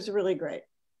 She was really great.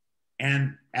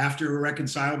 And after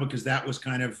Irreconcilable, because that was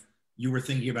kind of, you were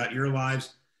thinking about your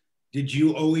lives, did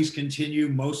you always continue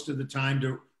most of the time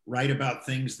to write about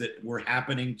things that were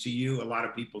happening to you? A lot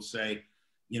of people say,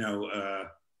 the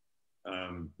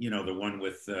one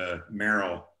with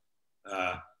Meryl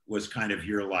was kind of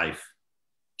your life.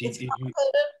 Did you?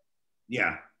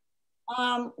 Yeah.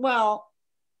 Well,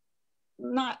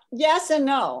 not yes and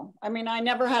no. I mean, I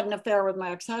never had an affair with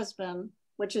my ex-husband,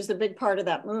 which is the big part of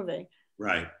that movie.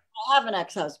 Right. I have an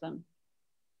ex-husband,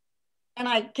 and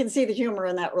I can see the humor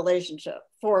in that relationship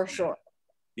for sure.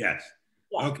 Yes.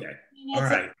 Yeah. Okay. I mean, all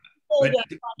right.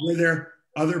 But were there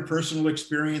other personal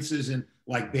experiences in,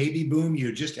 like, baby boom?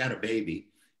 You just had a baby,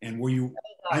 and were you?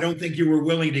 I don't think you were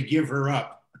willing to give her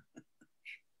up.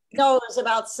 No, it was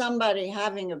about somebody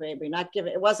having a baby, not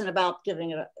giving. It wasn't about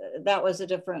giving it. That was a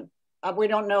different. We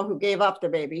don't know who gave up the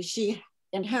baby. She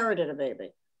inherited a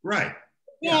baby. Right.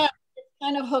 Yeah. It's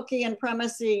kind of hooky and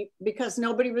premisey because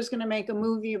nobody was going to make a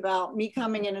movie about me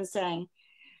coming in and saying,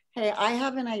 hey, I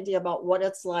have an idea about what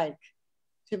it's like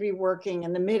to be working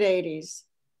in the mid 80s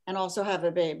and also have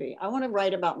a baby. I want to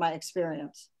write about my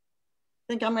experience.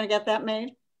 Think I'm going to get that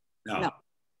made? No.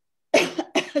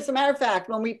 As a matter of fact,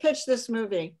 when we pitched this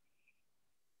movie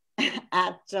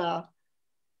at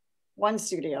one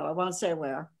studio, I won't say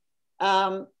where,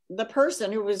 the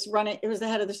person who was running, it was the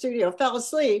head of the studio, fell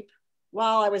asleep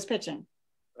while I was pitching.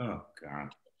 Oh,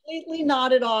 God. Completely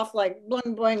nodded off, like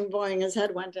boing, boing, boing, his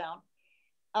head went down.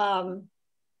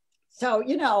 So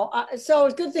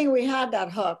it's a good thing we had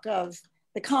that hook of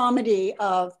the comedy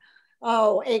of,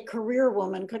 oh, a career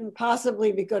woman couldn't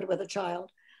possibly be good with a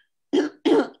child.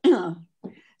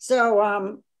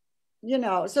 So,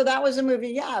 so that was a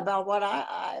movie, about what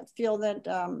I feel that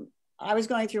I was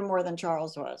going through more than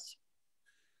Charles was.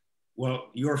 Well,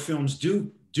 your films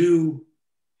do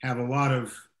have a lot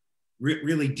of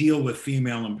really deal with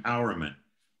female empowerment,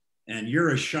 and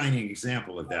you're a shining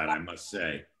example of that, I must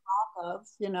say.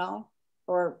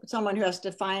 Or someone who has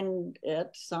to find it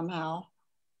somehow.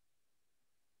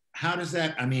 How does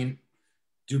that? I mean,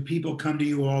 do people come to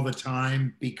you all the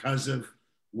time because of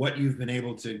what you've been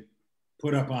able to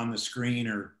put up on the screen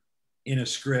or in a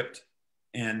script?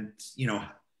 And,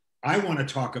 I want to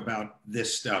talk about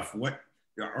this stuff. What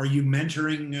are you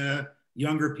mentoring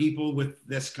younger people with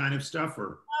this kind of stuff,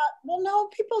 or? Well, no,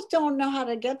 people don't know how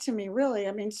to get to me, really.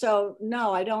 I mean, so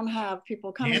no, I don't have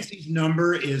people coming. Nancy's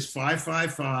number is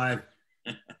 555.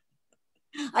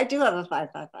 I do have a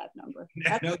 555 number.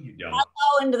 No, you don't. How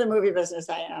into the movie business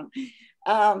I am.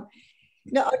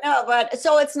 No, but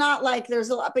so it's not like there's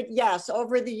a lot, but yes,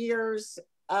 over the years,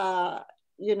 I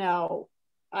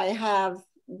have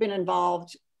been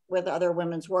involved with other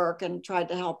women's work and tried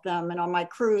to help them. And on my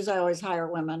crews, I always hire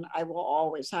women. I will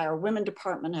always hire women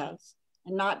department heads,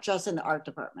 and not just in the art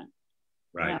department.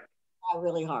 Right. You know, I try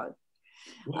really hard.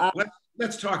 Well,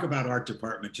 let's talk about art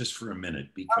department just for a minute,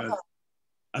 because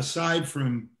aside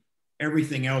from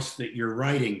everything else that your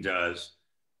writing does,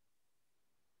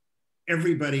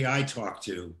 everybody I talk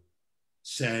to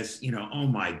says, you know, oh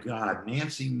my God,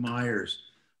 Nancy Meyers,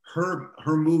 her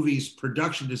movies,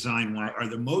 production design are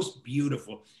the most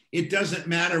beautiful. It doesn't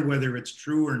matter whether it's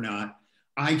true or not.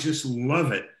 I just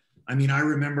love it. I mean, I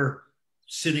remember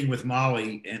sitting with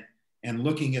Molly and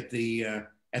looking at the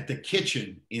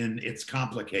kitchen in It's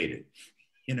Complicated.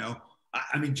 You know,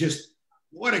 I mean, just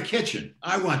what a kitchen.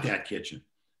 I want that kitchen.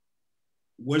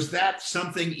 Was that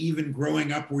something even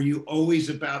growing up? Were you always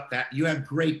about that? You have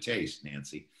great taste,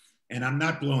 Nancy. And I'm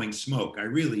not blowing smoke. I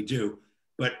really do.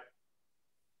 But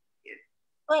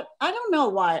I don't know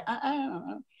why. I don't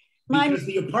know. Because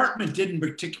The Apartment didn't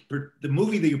particular, the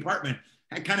movie The Apartment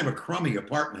had kind of a crummy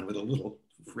apartment with a little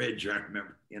fridge, I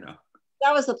remember, you know.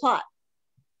 That was the plot.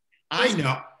 I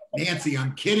know. Nancy,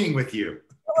 I'm kidding with you. It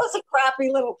was a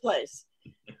crappy little place.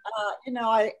 You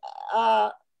know,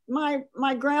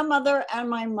 my grandmother and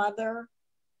my mother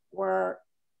were,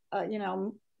 you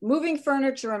know, moving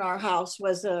furniture in our house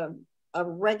was a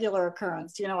regular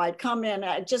occurrence. You know, I'd come in,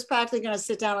 I just practically going to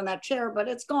sit down in that chair, but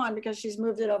it's gone because she's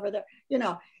moved it over there. You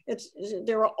know,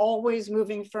 they were always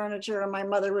moving furniture, and my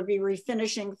mother would be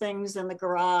refinishing things in the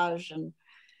garage, and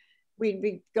we'd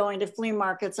be going to flea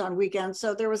markets on weekends.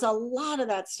 So there was a lot of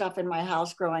that stuff in my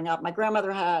house growing up. My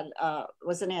grandmother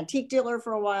was an antique dealer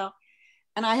for a while,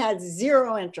 and I had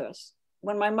zero interest.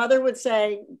 When my mother would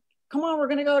say, come on, we're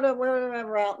going to go to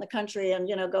wherever out in the country and,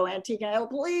 you know, go antique. And I go,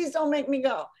 please don't make me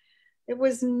go. I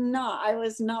was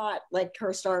not like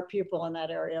her star pupil in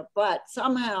that area, but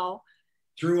somehow.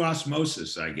 Through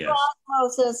osmosis, I guess. Through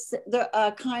osmosis,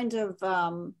 the kind of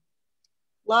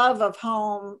love of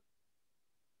home,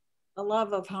 a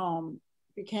love of home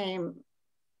became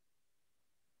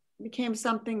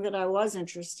something that I was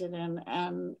interested in.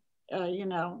 And, you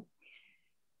know,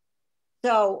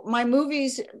 so my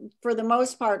movies, for the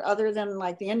most part, other than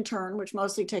like The Intern, which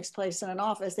mostly takes place in an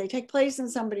office, they take place in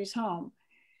somebody's home.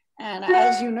 And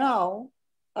as you know,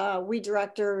 we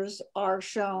directors are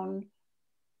shown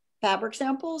fabric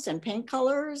samples and paint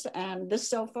colors and this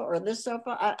sofa or this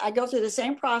sofa. I go through the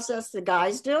same process the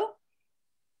guys do.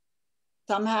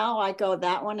 Somehow I go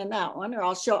that one and that one, or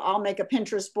I'll make a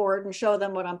Pinterest board and show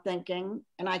them what I'm thinking,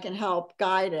 and I can help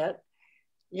guide it,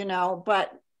 you know,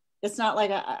 but it's not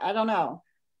like, I don't know.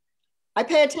 I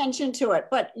pay attention to it,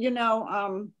 but you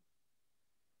know.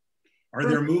 Are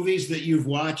there movies that you've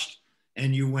watched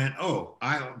and you went, oh,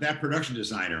 that production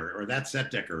designer or that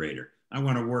set decorator, I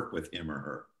want to work with him or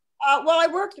her? Well,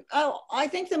 I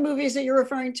think the movies that you're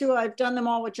referring to, I've done them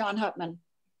all with John Hutman.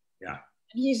 Yeah.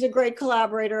 He's a great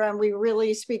collaborator, and we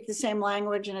really speak the same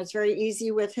language, and it's very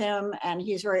easy with him, and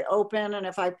he's very open. And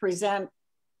if I present,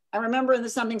 I remember in the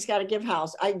Something's Gotta Give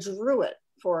house, I drew it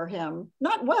for him,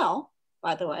 not well,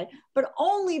 by the way, but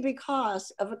only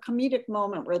because of a comedic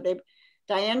moment where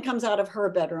Diane comes out of her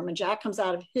bedroom and Jack comes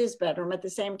out of his bedroom at the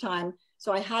same time.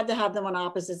 So I had to have them on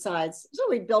opposite sides. So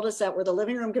we built a set where the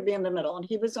living room could be in the middle, and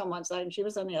he was on one side and she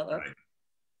was on the other. Right.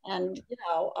 And, you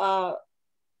know,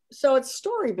 so it's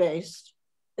story-based.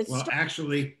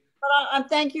 Actually. But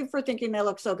thank you for thinking they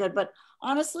look so good. But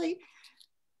honestly,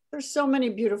 there's so many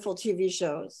beautiful TV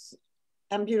shows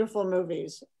and beautiful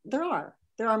movies. There are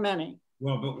many.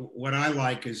 Well, but what I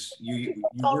like is you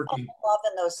working. I love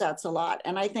in those sets a lot.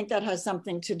 And I think that has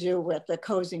something to do with the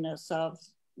coziness of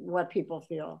what people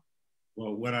feel.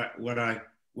 Well, what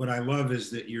I love is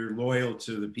that you're loyal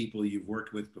to the people you've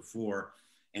worked with before.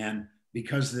 And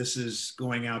because this is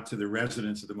going out to the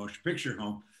residents of the motion picture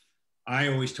home, I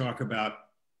always talk about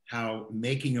how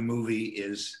making a movie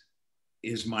is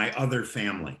my other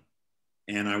family.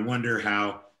 And I wonder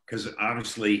how, because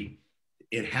obviously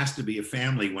it has to be a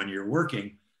family when you're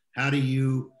working. How do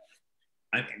you,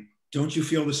 don't you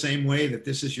feel the same way that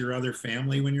this is your other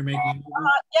family when you're making a movie?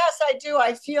 Yes, I do.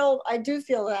 I do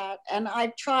feel that. And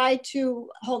I try to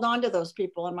hold on to those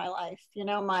people in my life. You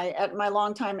know, my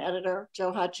longtime editor,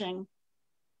 Joe Hutching,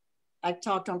 I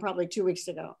talked to him probably 2 weeks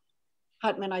ago.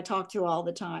 Hutman, I talk to all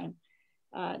the time.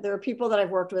 There are people that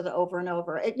I've worked with over and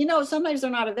over. You know, sometimes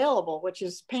they're not available, which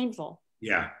is painful.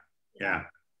 Yeah.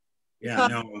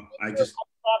 No,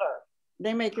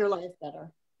 they make your life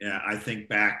better. Yeah, I think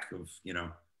back of, you know,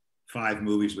 5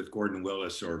 movies with Gordon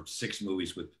Willis or 6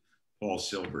 movies with Paul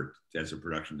Silbert as a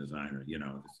production designer, you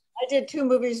know. I did 2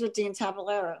 movies with Dean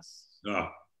Tavoularis. Oh,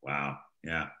 wow.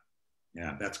 Yeah.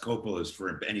 Yeah, that's Coppola's,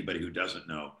 for anybody who doesn't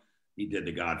know. He did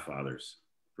The Godfathers.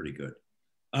 Pretty good.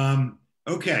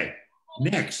 Okay,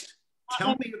 next,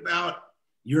 tell me about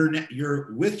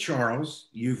you're with Charles.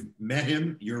 You've met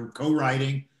him. You're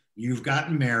co-writing. You've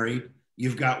gotten married.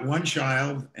 You've got one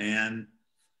child. And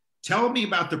tell me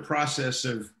about the process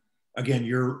of, again,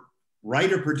 you're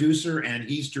writer producer and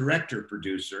he's director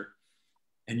producer,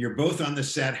 and you're both on the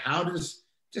set.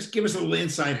 Just give us a little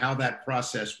insight how that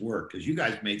process worked, because you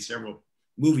guys made several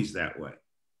movies that way.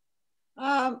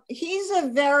 He's a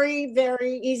very,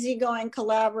 very easygoing,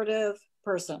 collaborative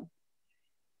person,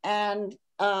 and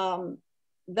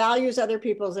values other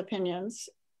people's opinions.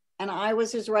 And I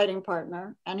was his writing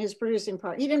partner and his producing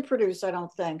partner. He didn't produce, I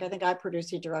don't think. I think I produced,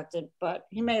 he directed, but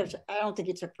he may have, I don't think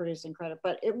he took producing credit,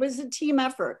 but it was a team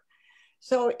effort.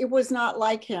 So it was not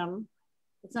like him.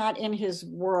 It's not in his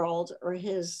world or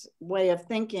his way of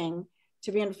thinking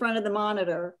to be in front of the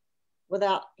monitor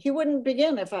without, he wouldn't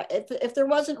begin if there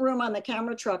wasn't room on the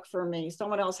camera truck for me,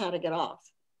 someone else had to get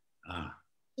off.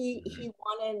 He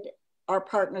wanted our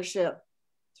partnership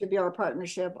to be our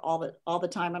partnership all the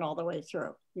time and all the way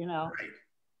through, you know. Right.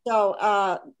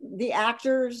 So the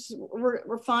actors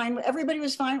were fine. Everybody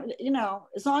was fine, you know,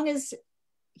 as long as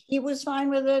he was fine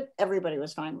with it, everybody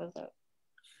was fine with it.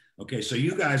 Okay, so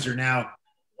you guys are now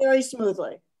very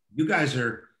smoothly. You guys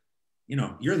are, you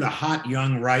know, you're the hot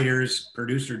young writers,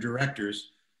 producer,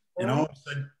 directors, and all of a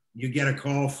sudden you get a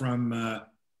call from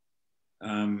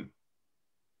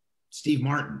Steve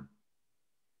Martin.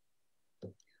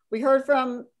 We heard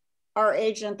from our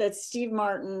agent that Steve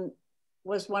Martin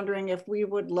was wondering if we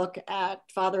would look at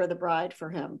Father of the Bride for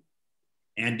him.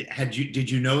 And did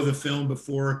you know the film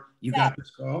before you got this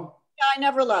call? Yeah, I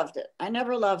never loved it. I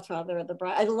never loved Father of the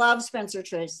Bride. I love Spencer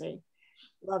Tracy.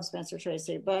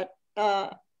 But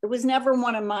it was never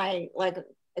one of my, like,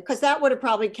 because that would have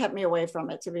probably kept me away from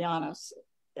it, to be honest.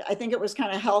 I think it was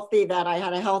kind of healthy that I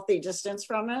had a healthy distance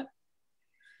from it.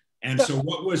 And so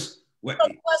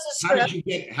how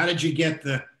did you get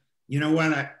the, you know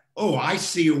what, I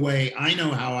see a way, I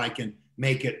know how I can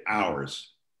make it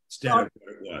ours instead of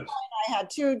what it was. I had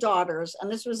two daughters,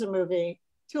 and this was a movie,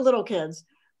 two little kids,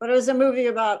 but it was a movie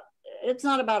about, it's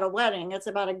not about a wedding, it's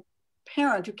about a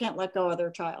parent who can't let go of their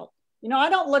child. You know, I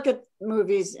don't look at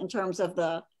movies in terms of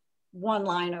the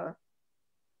one-liner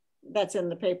that's in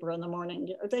the paper in the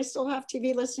morning. They still have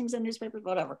TV listings and newspapers,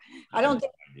 whatever. I don't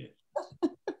think.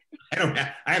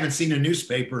 I haven't seen a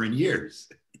newspaper in years.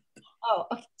 Oh,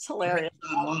 it's hilarious.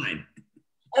 It's online.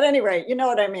 At any rate, you know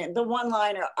what I mean. The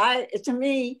one-liner, to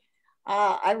me,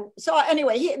 so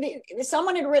anyway,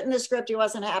 someone had written the script. He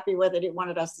wasn't happy with it. He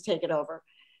wanted us to take it over.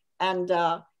 And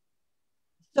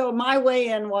so my way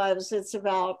in was, it's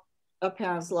about a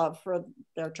parent's love for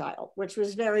their child, which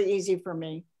was very easy for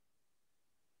me.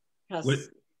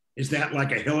 Is that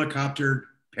like a helicopter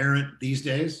parent these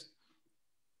days?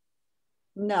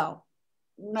 No,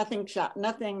 nothing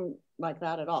like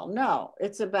that at all. No,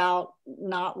 it's about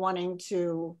not wanting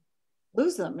to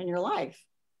lose them in your life.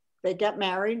 They get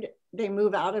married, they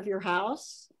move out of your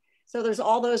house. So there's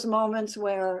all those moments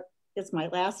where it's my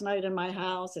last night in my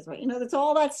house. It's, you know, it's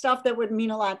all that stuff that would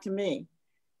mean a lot to me.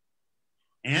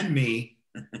 And me.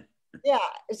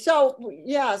 So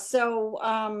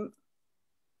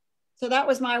that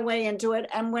was my way into it.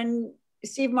 And when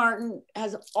Steve Martin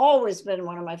has always been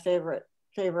one of my favorite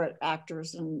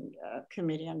actors and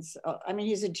comedians. I mean,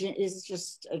 he's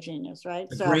just a genius, right?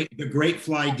 The great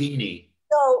Fly Dini.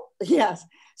 So yes.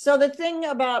 So the thing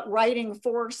about writing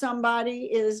for somebody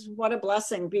is what a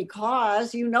blessing,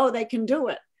 because you know they can do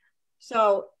it.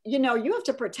 So, you know, you have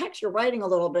to protect your writing a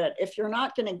little bit. If you're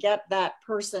not going to get that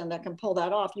person that can pull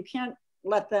that off, you can't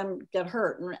let them get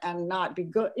hurt and not be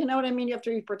good. You know what I mean? You have to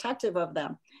be protective of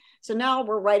them. So now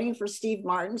we're writing for Steve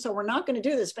Martin. So we're not going to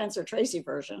do the Spencer Tracy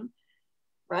version,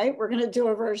 right? We're going to do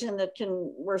a version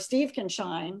where Steve can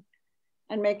shine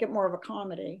and make it more of a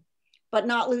comedy, but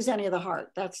not lose any of the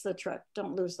heart. That's the trick.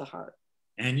 Don't lose the heart.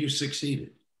 And you succeeded.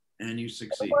 And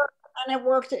it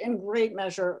worked in great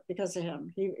measure because of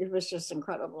him. He was just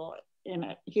incredible in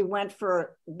it. He went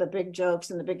for the big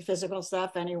jokes and the big physical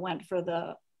stuff, and he went for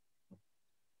the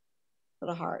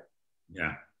heart.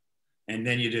 Yeah. And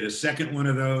then you did a second one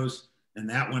of those, and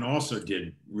that one also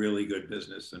did really good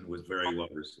business and was very well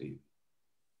received.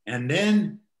 And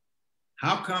then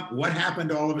what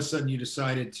happened all of a sudden you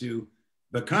decided to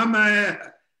become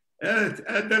a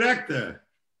director?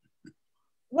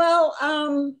 Well,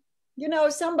 you know,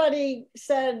 somebody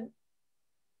said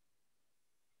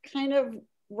kind of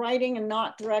writing and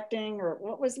not directing, or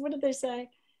what did they say?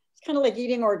 It's kind of like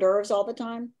eating hors d'oeuvres all the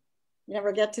time. You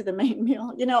never get to the main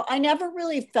meal. You know, I never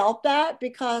really felt that,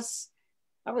 because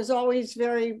I was always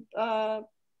very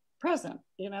present.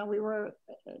 You know, we were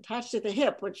attached at the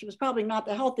hip, which was probably not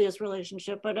the healthiest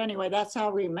relationship, but anyway, that's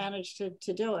how we managed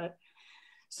to do it.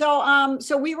 So,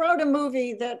 so we wrote a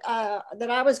movie that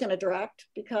I was going to direct,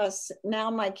 because now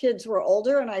my kids were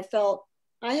older, and I felt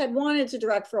I had wanted to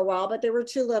direct for a while, but they were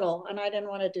too little, and I didn't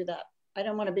want to do that. I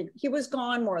didn't want to be. He was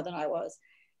gone more than I was.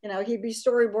 You know, he'd be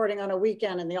storyboarding on a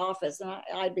weekend in the office, and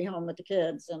I'd be home with the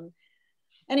kids. And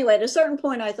anyway, at a certain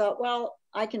point, I thought, well,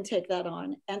 I can take that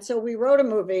on. And so we wrote a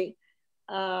movie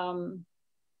that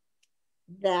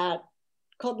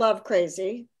called Love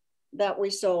Crazy, that we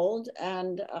sold.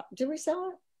 And did we sell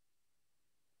it?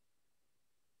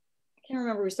 I can't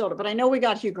remember if we sold it, but I know we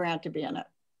got Hugh Grant to be in it.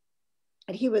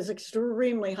 And he was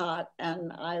extremely hot,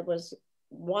 and I was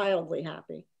wildly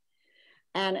happy.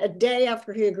 And a day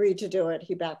after he agreed to do it,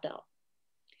 he backed out.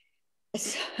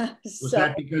 Was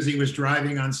that because he was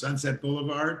driving on Sunset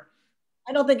Boulevard?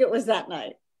 I don't think it was that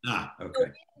night. Ah, okay. So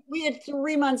we had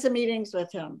 3 months of meetings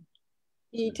with him.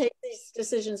 He takes these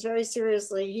decisions very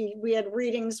seriously. We had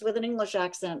readings with an English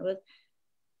accent, with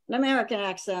an American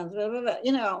accent, blah, blah, blah.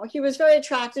 You know, he was very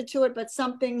attracted to it, but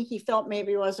something he felt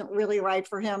maybe wasn't really right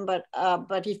for him. But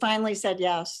he finally said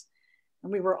yes.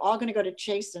 And we were all going to go to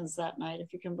Chasten's that night,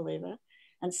 if you can believe it,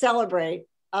 and celebrate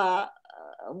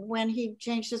when he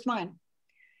changed his mind.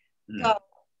 So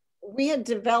we had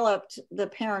developed The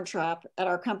Parent Trap at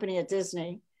our company at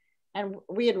Disney, and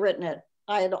we had written it.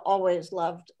 I had always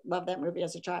loved that movie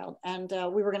as a child, and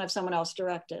we were going to have someone else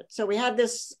direct it. So we had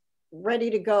this ready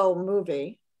to go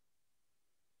movie,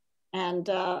 and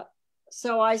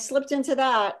so I slipped into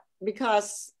that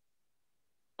because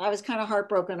I was kind of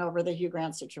heartbroken over the Hugh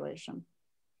Grant situation.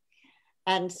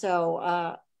 And so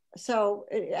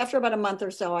after about a month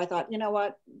or so, I thought, you know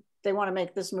what? They want to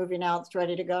make this movie now. It's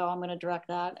ready to go. I'm going to direct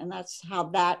that. And that's how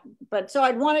that, but so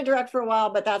I'd want to direct for a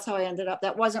while, but that's how I ended up.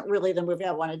 That wasn't really the movie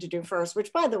I wanted to do first,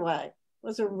 which, by the way,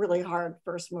 was a really hard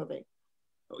first movie.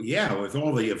 Oh, yeah, with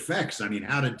all the effects. I mean,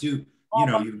 how to do, you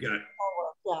know, you've got,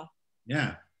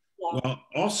 yeah. Well,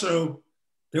 also,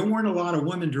 there weren't a lot of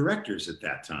women directors at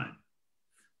that time.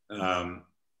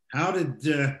 How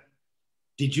did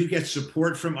you get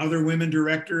support from other women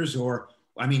directors? Or,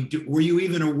 I mean, were you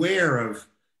even aware of,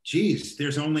 geez,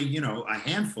 there's only, you know, a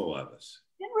handful of us?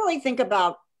 I didn't really think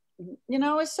about, you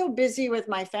know, I was so busy with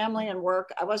my family and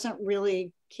work. I wasn't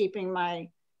really keeping my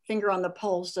finger on the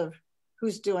pulse of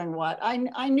who's doing what.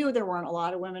 I knew there weren't a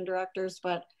lot of women directors,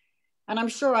 and I'm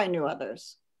sure I knew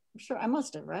others. I'm sure I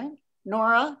must have, right?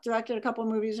 Nora directed a couple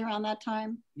of movies around that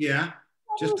time. Yeah,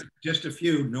 just a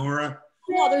few. Nora.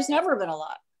 No, there's never been a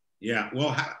lot. Yeah,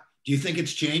 well, do you think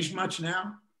it's changed much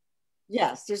now?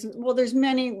 Yes, there's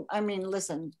many. I mean,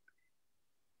 listen,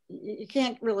 you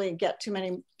can't really get too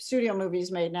many studio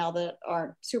movies made now that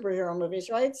aren't superhero movies,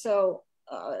 right? So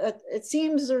it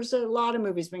seems there's a lot of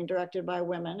movies being directed by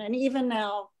women. And even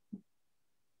now,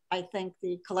 I think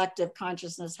the collective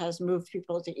consciousness has moved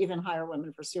people to even hire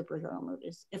women for superhero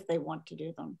movies if they want to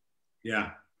do them.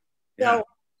 Yeah. So,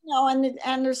 you know,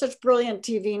 and there's such brilliant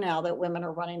TV now that women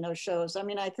are running those shows. I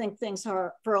mean, I think things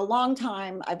are, for a long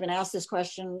time, I've been asked this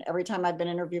question every time I've been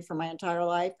interviewed for my entire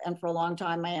life. And for a long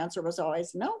time, my answer was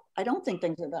always, no, I don't think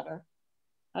things are better.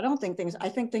 I think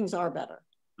things are better.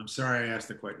 I'm sorry I asked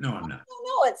the question. No, I'm not.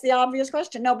 No, it's the obvious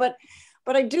question. No, but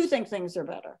I do think things are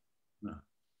better. No.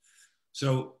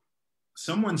 So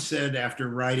someone said after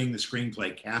writing the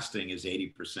screenplay, casting is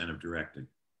 80% of directing.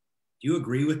 Do you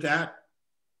agree with that?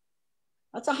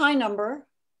 That's a high number.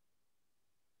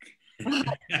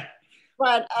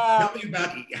 But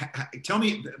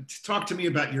talk to me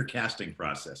about your casting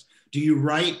process. Do you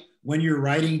write, when you're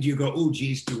writing, do you go, oh,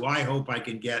 geez, do I hope I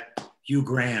can get Hugh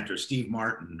Grant or Steve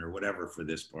Martin or whatever for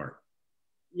this part?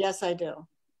 Yes, I do.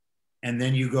 And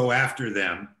then you go after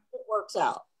them. It works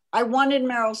out. I wanted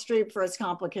Meryl Streep for It's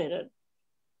Complicated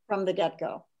from the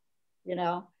get-go, you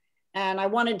know? And I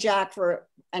wanted Jack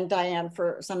and Diane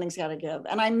for Something's Gotta Give.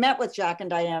 And I met with Jack and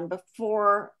Diane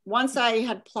once I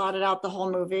had plotted out the whole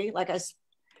movie. Like I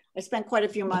spent quite a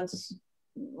few months,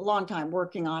 a long time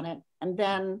working on it. And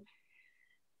then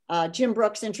Jim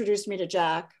Brooks introduced me to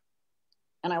Jack,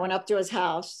 and I went up to his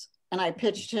house and I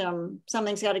pitched him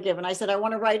Something's Gotta Give. And I said, I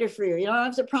want to write it for you. You don't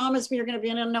have to promise me you're going to be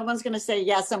in it. No one's going to say,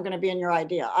 yes, I'm going to be in your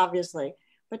idea, obviously.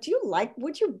 But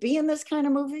would you be in this kind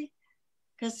of movie?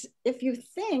 Because if you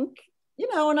think, you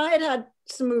know, and I had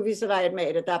some movies that I had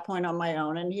made at that point on my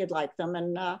own, and he had liked them.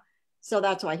 And so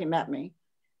that's why he met me.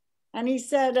 And he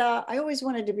said, I always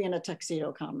wanted to be in a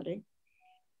tuxedo comedy,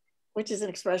 which is an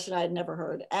expression I had never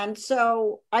heard. And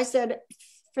so I said,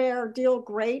 fair deal,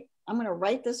 great. I'm going to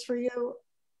write this for you.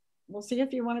 We'll see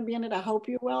if you want to be in it. I hope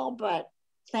you will, but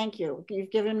Thank you.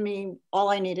 You've given me all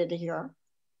I needed to hear.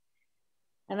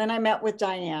 And then I met with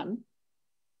Diane,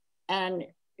 and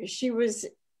she was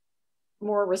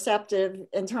more receptive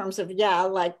in terms of, yeah,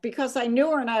 like, because I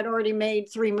knew her and I'd already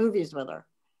made 3 movies with her.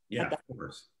 Yeah, of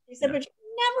course. He said, but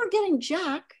you're never getting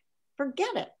Jack.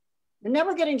 Forget it. You're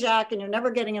never getting Jack, and you're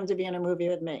never getting him to be in a movie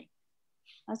with me.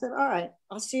 I said, all right,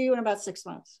 I'll see you in about 6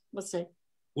 months. Let's see.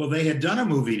 Well, they had done a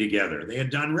movie together. They had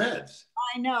done Reds.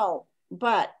 I know.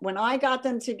 But when I got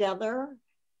them together,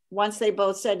 once they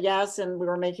both said yes and we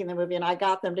were making the movie and I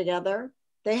got them together,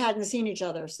 they hadn't seen each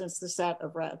other since the set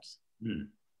of Reds.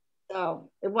 So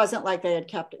it wasn't like they had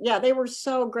kept it. Yeah, they were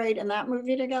so great in that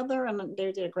movie together, and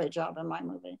they did a great job in my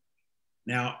movie.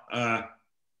 Now,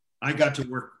 I got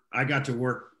to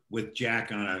work with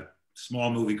Jack on a small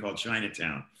movie called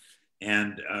Chinatown.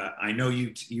 And I know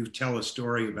you tell a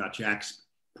story about Jack's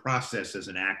process as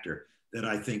an actor that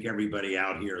I think everybody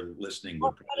out here listening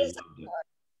would probably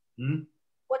love.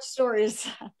 What story is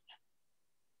that?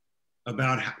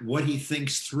 About what he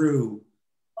thinks through.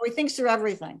 Oh, he thinks through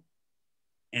everything.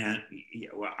 And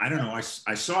well, I don't know. I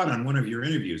saw it on one of your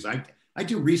interviews. I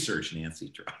do research, Nancy.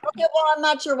 Okay, well, I'm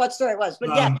not sure what story it was, but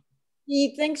yeah,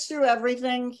 he thinks through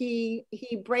everything. He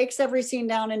breaks every scene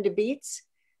down into beats,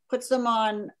 puts them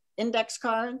on index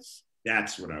cards.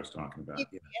 That's what I was talking about.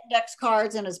 Yeah. Index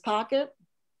cards in his pocket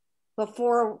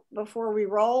before we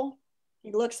roll.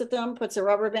 He looks at them, puts a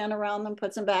rubber band around them,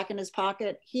 puts them back in his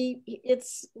pocket.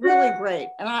 It's really great.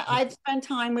 And I've spent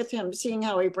time with him seeing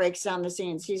how he breaks down the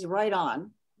scenes. He's right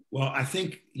on. Well, I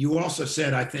think you also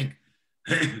said, I think,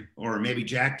 or maybe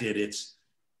Jack did, it's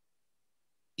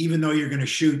even though you're going to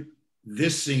shoot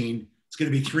this scene, it's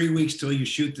going to be 3 weeks till you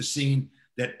shoot the scene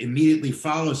that immediately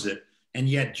follows it. And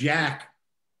yet Jack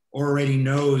already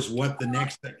knows what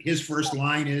his first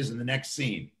line is in the next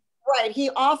scene. Right. He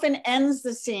often ends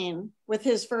the scene with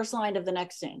his first line of the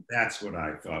next scene. That's what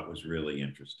I thought was really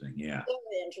interesting. Yeah.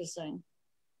 Very interesting.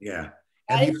 Yeah.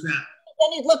 Then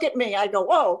he'd look at me. I'd go,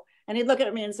 whoa. And he'd look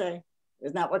at me and say,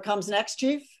 isn't that what comes next,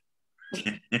 Chief?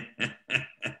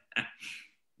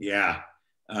 Yeah.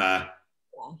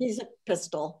 He's a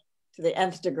pistol to the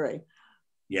nth degree.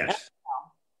 Yes.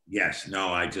 Yes. No,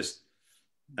 I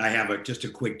have just a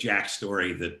quick Jack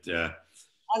story that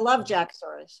I love Jack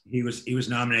stories. He was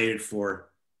nominated for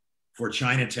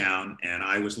Chinatown, and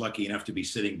I was lucky enough to be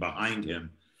sitting behind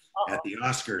him at the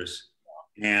Oscars.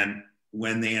 And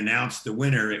when they announced the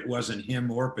winner, it wasn't him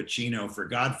or Pacino for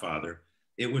Godfather.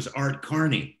 It was Art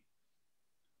Carney.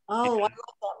 Oh, I love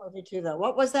that movie too, though.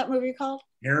 What was that movie called?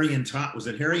 Harry and Was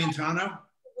it Harry and Tano?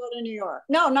 Go to New York.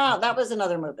 No, that was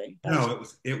another movie.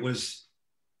 It was.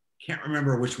 Can't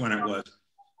remember which one it was.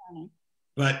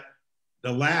 But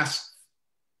the last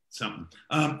something.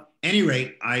 Any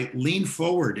rate, I leaned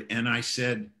forward and I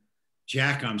said,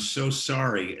 Jack, I'm so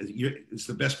sorry. It's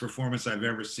the best performance I've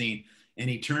ever seen. And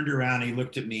he turned around, he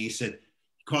looked at me, he said,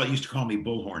 he used to call me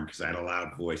Bullhorn because I had a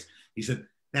loud voice. He said,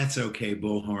 that's okay,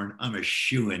 Bullhorn. I'm a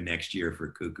shoo-in next year for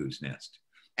Cuckoo's Nest.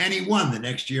 And he won the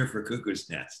next year for Cuckoo's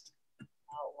Nest.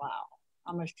 Oh, wow.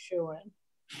 I'm a shoo-in.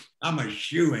 I'm a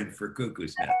shoo-in for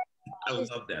Cuckoo's Nest. I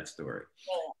love that story.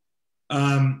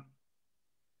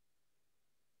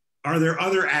 Are there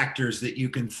other actors that you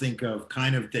can think of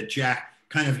that Jack,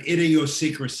 kind of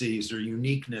idiosyncrasies or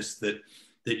uniqueness that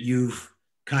you've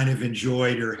kind of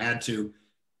enjoyed or had to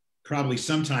probably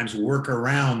sometimes work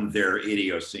around their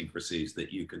idiosyncrasies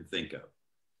that you can think of?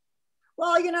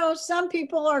 Well, some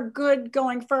people are good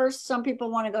going first. Some people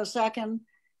want to go second.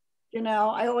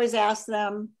 I always ask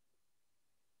them,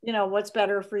 what's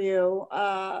better for you?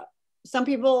 Some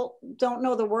people don't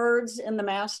know the words in the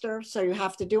master, so you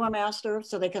have to do a master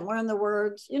so they can learn the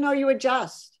words. You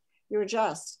adjust.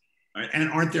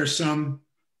 And aren't there some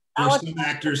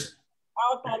actors?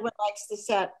 Alec Baldwin likes the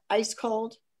set ice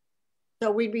cold.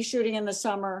 So we'd be shooting in the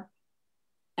summer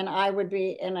and I would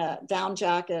be in a down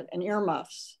jacket and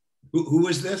earmuffs. Who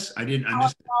was this? I missed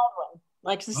Alec Baldwin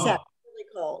likes the set really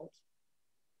cold.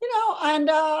 And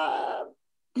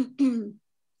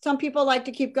some people like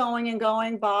to keep going and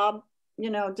going. Bob, De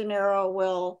Niro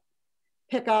will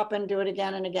pick up and do it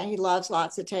again and again. He loves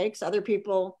lots of takes. Other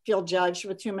people feel judged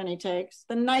with too many takes.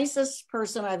 The nicest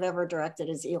person I've ever directed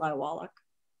is Eli Wallach.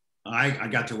 I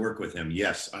got to work with him.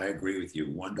 Yes, I agree with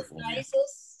you. Wonderful. The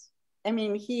nicest. I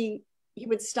mean, he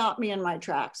would stop me in my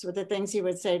tracks with the things he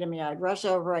would say to me. I'd rush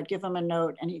over, I'd give him a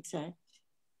note, and he'd say,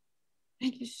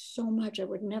 thank you so much. I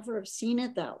would never have seen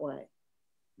it that way.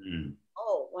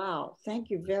 Oh, wow. Thank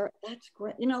you. That's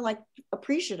great. Like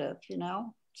appreciative,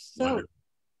 So wonderful.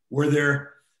 Were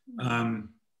there,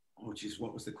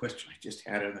 what was the question I just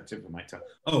had on the tip of my tongue?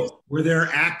 Oh, were there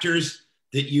actors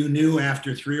that you knew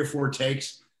after 3 or 4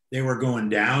 takes they were going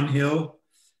downhill,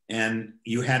 and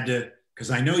you had to,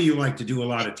 because I know you like to do a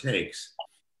lot of takes,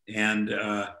 and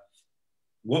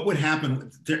what would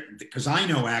happen? Because I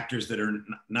know actors that are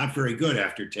not very good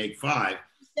after take 5.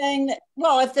 Saying that,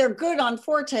 well, if they're good on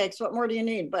 4 takes, what more do you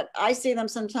need? But I see them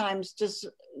sometimes just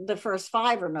the first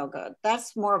 5 are no good.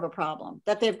 That's more of a problem,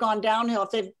 that they've gone downhill.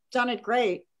 If they've done it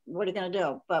great, what are you going to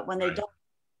do? But when they don't,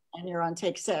 and you're on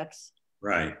take 6.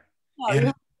 Right.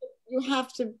 No, you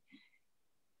have to,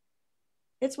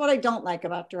 it's what I don't like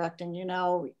about directing, you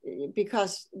know,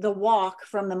 because the walk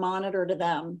from the monitor to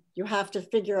them, you have to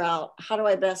figure out, how do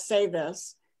I best say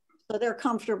this so they're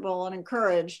comfortable and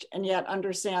encouraged, and yet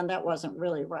understand that wasn't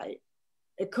really right.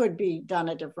 It could be done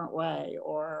a different way,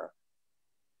 or,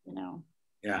 you know.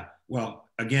 Yeah. Well,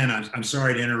 again, I'm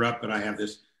sorry to interrupt, but I have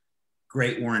this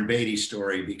great Warren Beatty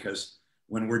story, because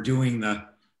when we're doing the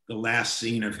last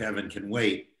scene of Heaven Can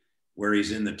Wait, where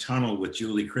he's in the tunnel with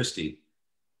Julie Christie,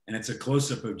 and it's a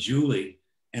close-up of Julie,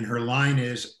 and her line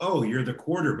is, "Oh, you're the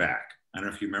quarterback." I don't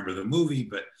know if you remember the movie,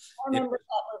 but I remember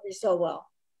that movie so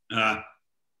well.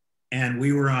 And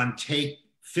we were on take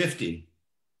 50,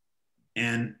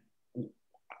 and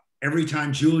every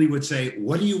time Julie would say,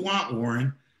 "What do you want,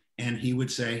 Warren?" and he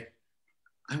would say,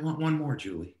 "I want one more,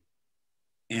 Julie."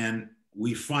 And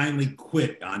we finally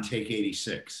quit on take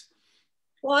 86.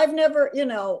 Well, I've never, you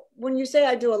know, when you say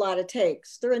I do a lot of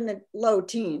takes, they're in the low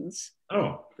teens.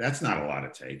 Oh, that's not a lot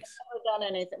of takes. I've never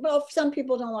done anything. Well, some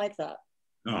people don't like that.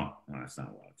 Oh, no, that's not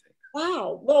a lot of takes.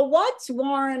 Wow. Well, what's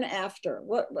Warren after?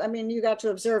 What, I mean, you got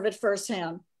to observe it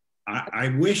firsthand. I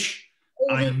wish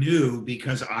I knew,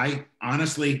 because I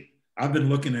honestly, I've been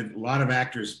looking at a lot of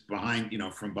actors behind, you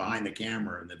know, from behind the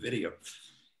camera in the video,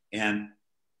 and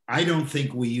I don't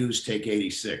think we used take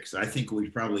 86. I think we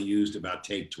probably used about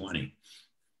take 20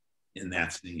 in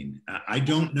that scene. I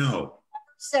don't know.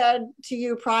 Said to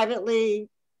you privately,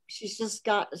 it's just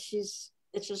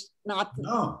not.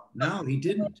 No, he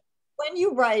didn't. When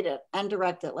you write it and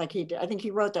direct it like he did, I think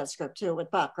he wrote that script too with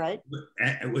Buck, right?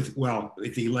 With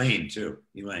Elaine too.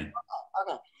 Elaine.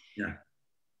 Okay. Yeah.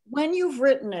 When you've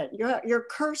written it, you're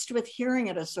cursed with hearing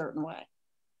it a certain way.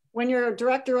 When you're a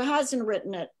director who hasn't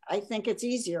written it, I think it's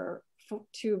easier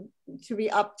to be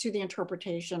up to the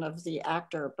interpretation of the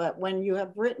actor. But when you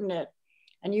have written it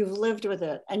and you've lived with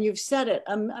it and you've said it,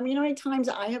 I mean, you know how many times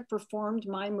I have performed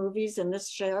my movies in this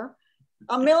chair?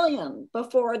 1 million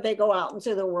before they go out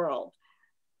into the world,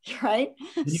 right?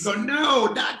 And you go,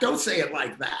 no, don't say it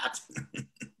like that.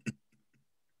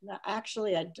 No,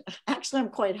 actually, I'm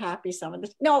quite happy some of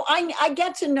this. No, I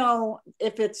get to know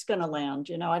if it's going to land.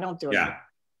 You know, I don't do it.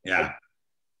 Yeah.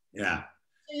 So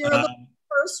you're a little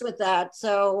first with that.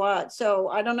 So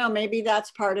I don't know. Maybe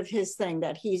that's part of his thing,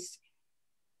 that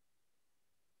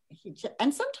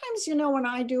and sometimes, you know, when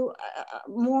I do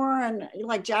more, and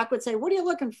like Jack would say, "What are you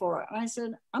looking for?" And I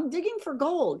said, "I'm digging for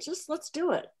gold. Just let's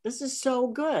do it. This is so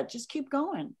good. Just keep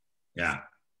going." Yeah.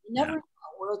 You never know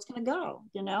where it's going to go,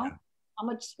 you know, how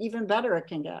much even better it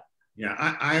can get. Yeah.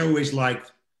 I always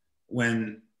liked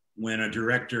when a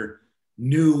director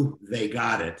knew they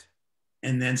got it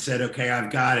and then said, "Okay, I've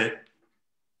got it.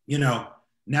 You know,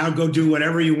 now go do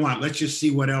whatever you want. Let's just see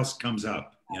what else comes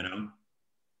up," you know?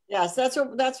 Yes, that's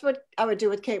what I would do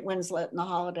with Kate Winslet in The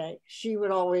Holiday. She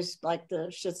would always like the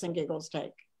shits and giggles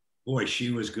take. Boy, she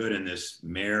was good in this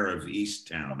Mayor of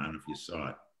Easttown. I don't know if you saw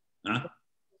it. Huh?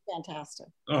 Fantastic.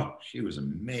 Oh, she was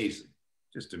amazing.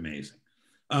 Just amazing.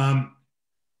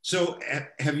 So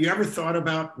have you ever thought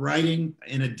about writing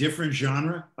in a different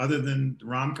genre other than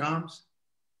rom-coms?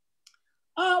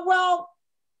 Well,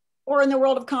 or in the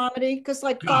world of comedy, because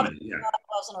like Comedy, Bob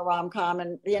wasn't a rom-com,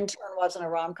 and The Intern wasn't a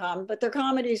rom-com, but they're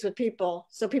comedies with people,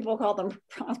 so people call them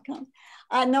rom-coms.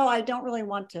 No, I don't really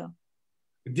want to.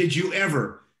 Did you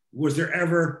ever, was there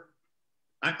ever,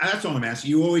 that's all I'm asking,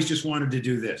 you always just wanted to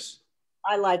do this?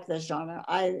 I like this genre.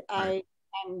 I'm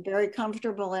very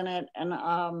comfortable in it,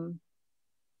 and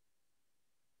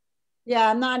yeah,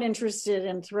 I'm not interested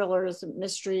in thrillers,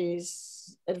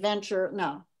 mysteries, adventure,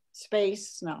 no.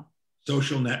 Space, no.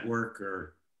 Social Network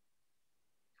or?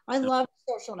 I love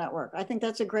Social Network. I think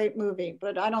that's a great movie,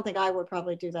 but I don't think I would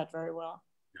probably do that very well.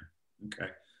 Yeah.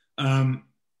 Okay.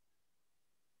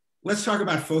 Let's talk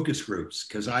about focus groups,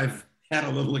 because I've had a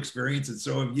little experience and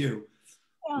so have you.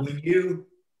 Yeah.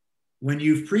 When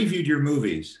you've previewed your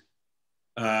movies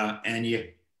and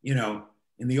you know,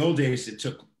 in the old days, it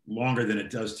took longer than it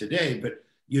does today, but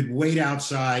you'd wait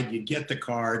outside, you'd get the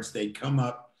cards, they'd come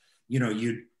up, you know,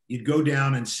 you'd go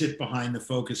down and sit behind the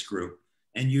focus group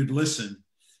and you'd listen.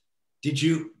 Did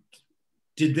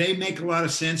they make a lot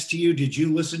of sense to you? Did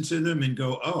you listen to them and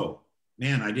go, oh,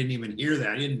 man, I didn't even hear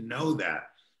that. I didn't know that.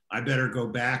 I better go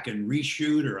back and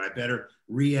reshoot, or I better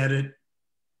re-edit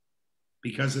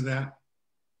because of that?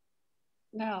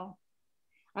 No,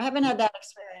 I haven't had that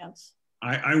experience.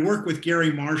 I work with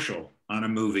Gary Marshall on a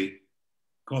movie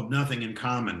called Nothing in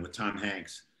Common with Tom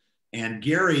Hanks. And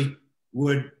Gary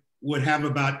would have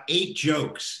about 8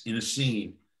 jokes in a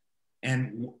scene.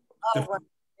 And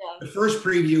the first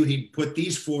preview, he'd put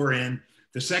these 4 in.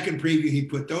 The second preview, he'd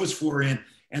put those 4 in.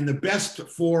 And the best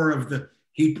 4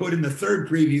 he'd put in the third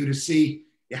preview to see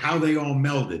how they all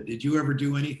melded. Did you ever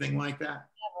do anything like that?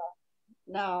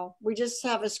 No, we just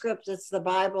have a script. It's the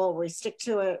Bible. We stick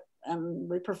to it and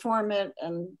we perform it,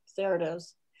 and there it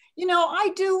is. You know, I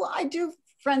do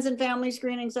friends and family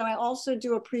screenings, and I also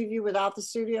do a preview without the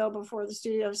studio before the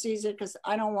studio sees it, because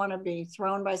I don't want to be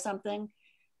thrown by something,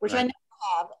 which I never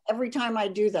have. Every time I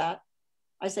do that,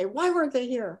 I say, why weren't they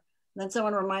here? And then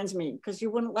someone reminds me, because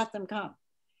you wouldn't let them come.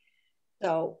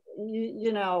 So,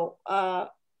 it's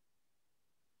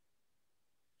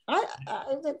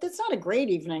not a great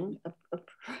evening, a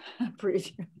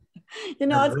preview. You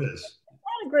know, it's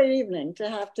not a great evening to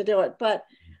have to do it, but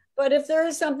if there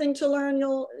is something to learn,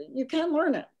 you can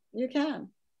learn it. You can.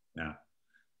 Yeah.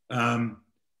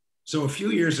 So a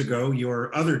few years ago,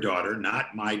 your other daughter,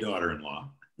 not my daughter-in-law,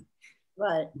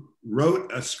 right,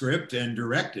 wrote a script and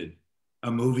directed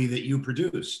a movie that you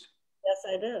produced. Yes,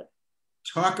 I did.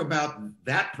 Talk about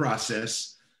that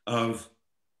process of,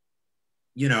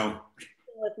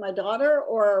 with my daughter,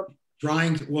 or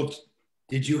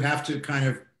did you have to kind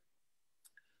of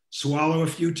swallow a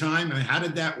few times? I mean, how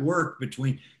did that work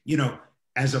between,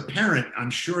 as a parent?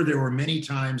 I'm sure there were many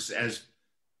times as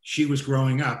she was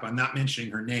growing up, I'm not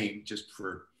mentioning her name just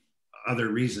for other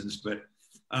reasons, but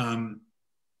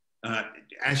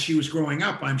as she was growing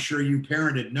up, I'm sure you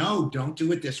parented, no, don't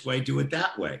do it this way, do it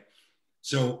that way.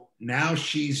 So now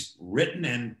she's written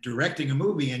and directing a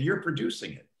movie and you're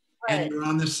producing it, right, and you're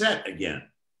on the set again.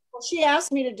 Well, she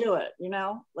asked me to do it,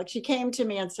 like she came to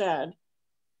me and said,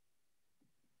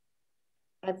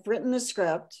 I've written the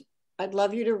script. I'd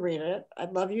love you to read it.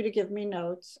 I'd love you to give me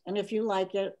notes. And if you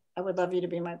like it, I would love you to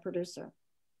be my producer.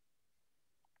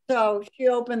 So she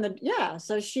opened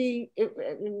so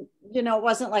it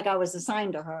wasn't like I was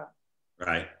assigned to her.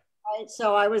 Right. Right.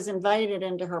 So I was invited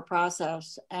into her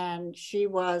process, and she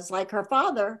was like her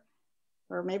father,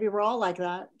 or maybe we're all like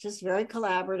that, just very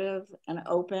collaborative and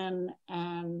open.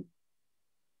 And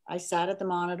I sat at the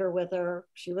monitor with her.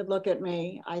 She would look at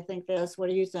me. I think this. What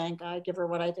do you think? I give her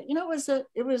what I think.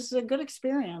 It was a good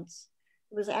experience.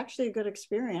 It was actually a good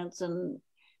experience, and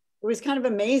it was kind of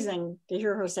amazing to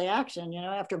hear her say action.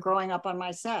 After growing up on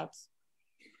my sets.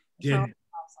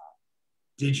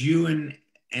 Did you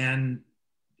and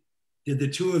did the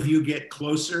two of you get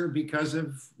closer because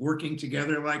of working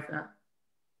together like that?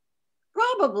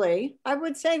 Probably. I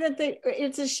would say that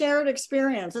it's a shared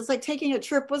experience. It's like taking a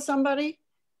trip with somebody.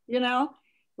 We'll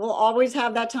always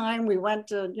have that time we went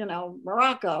to,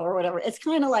 Morocco or whatever. It's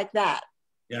kind of like that.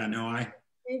 Yeah, no,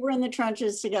 we were in the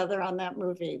trenches together on that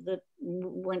movie.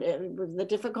 The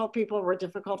difficult people were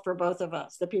difficult for both of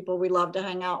us. The people we loved to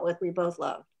hang out with, we both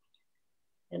loved,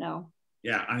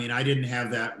 Yeah, I mean, I didn't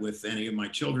have that with any of my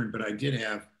children, but I did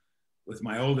have with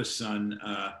my oldest son.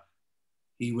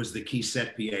 He was the key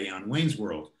set PA on Wayne's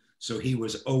World. So he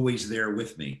was always there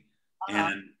with me.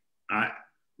 And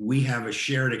we have a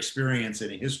shared experience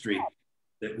and a history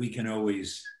that we can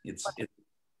always, it's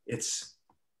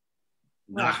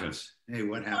knock us. Hey,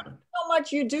 what happened? So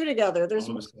much you do together. There's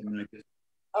all of a sudden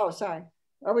sorry.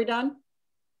 Are we done?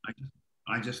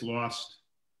 I just lost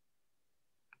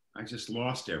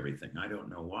everything. I don't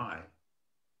know why.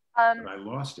 But I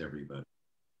lost everybody.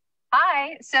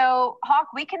 Hi. So, Hawk,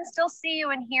 we can still see you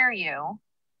and hear you.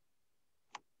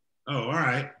 Oh, all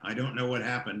right. I don't know what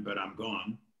happened, but I'm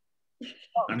gone.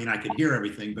 I mean, I could hear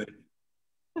everything, but.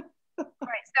 All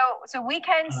right. So we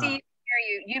can see you and hear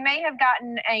you. You may have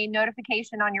gotten a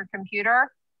notification on your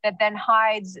computer that then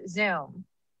hides Zoom.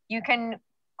 You can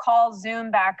call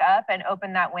Zoom back up and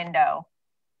open that window.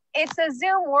 It's a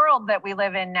Zoom world that we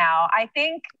live in now. I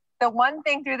think the one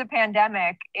thing through the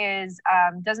pandemic is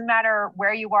doesn't matter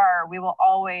where you are, we will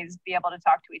always be able to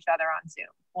talk to each other on Zoom.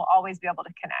 We'll always be able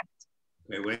to connect.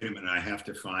 Okay, wait a minute. I have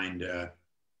to find.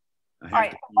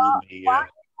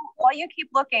 While you keep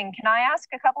looking, can I ask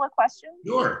a couple of questions?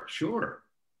 Sure.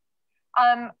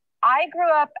 I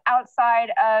grew up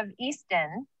outside of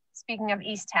Easton. Speaking of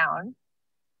Easttown,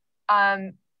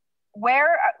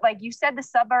 where, like you said, the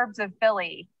suburbs of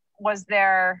Philly. Was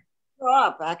there? Grow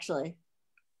up, actually.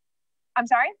 I'm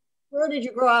sorry? Where did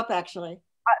you grow up, actually?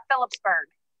 Phillipsburg.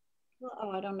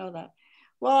 Oh, I don't know that.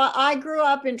 Well, I grew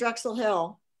up in Drexel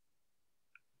Hill.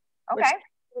 Okay.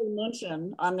 Which we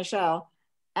mentioned on the show,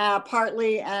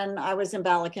 partly, and I was in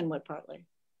Ballackinwood partly,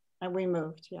 and we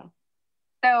moved. Yeah.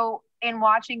 So in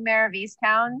watching Mayor of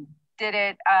Easttown, did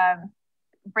it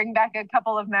bring back a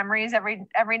couple of memories every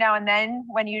now and then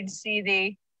when you'd see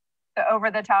the over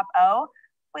the top? Oh,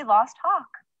 we lost Hawk.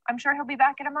 I'm sure he'll be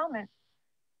back in a moment.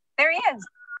 There he is.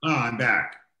 Oh, I'm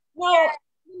back. Well,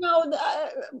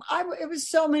 it was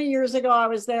so many years ago I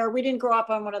was there. We didn't grow up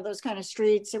on one of those kind of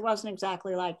streets. It wasn't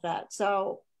exactly like that.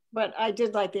 So, but I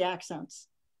did like the accents.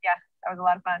 Yeah, that was a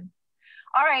lot of fun.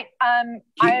 All right.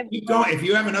 Keep going. If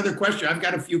you have another question, I've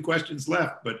got a few questions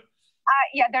left, but.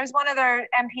 Yeah, there's one other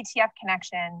MPTF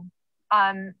connection.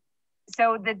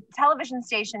 So the television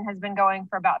station has been going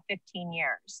for about 15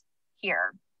 years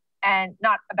here. And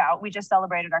not about, we just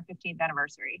celebrated our 15th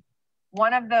anniversary.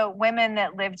 One of the women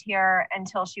that lived here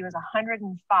until she was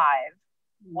 105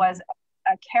 was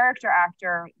a character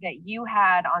actor that you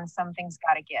had on Something's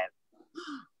Gotta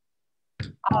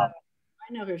Give. I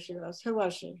know who she was. Who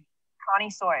was she? Connie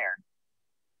Sawyer.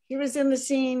 She was in the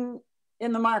scene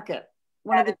in the market.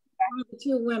 One of the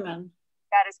two women.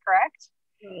 That is correct.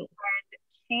 Right. And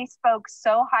she spoke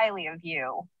so highly of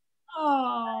you.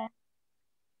 Oh.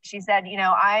 She said, you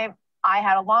know, I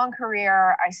had a long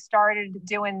career. I started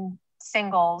doing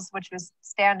singles, which was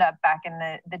stand-up back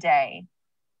in the day.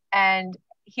 And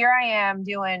here I am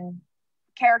doing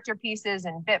character pieces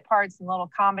and bit parts and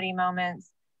little comedy moments.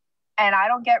 And I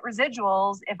don't get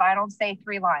residuals if I don't say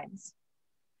 3 lines.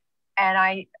 And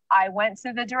I went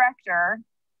to the director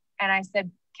and I said,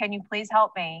 can you please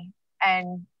help me?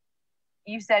 And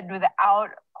you said, without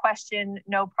question,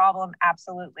 no problem,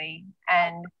 absolutely.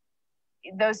 And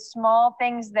those small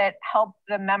things that help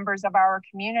the members of our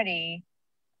community,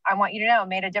 I want you to know,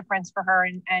 made a difference for her.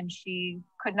 And she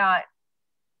could not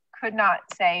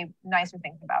say nicer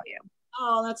things about you.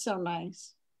 Oh, that's so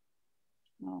nice.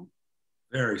 Oh.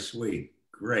 Very sweet.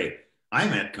 Great. I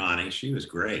met Connie. She was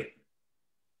great.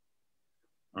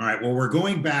 All right. Well, we're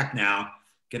going back now.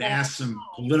 Can ask some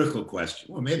political questions.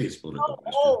 Well, maybe it's political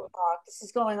question. This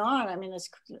is going on. I mean, it's.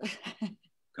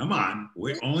 Come on.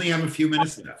 We only have a few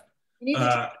minutes left. You need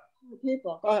to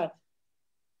people. Go ahead.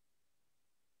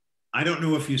 I don't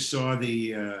know if you saw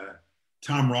the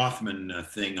Tom Rothman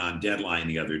thing on Deadline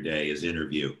the other day, his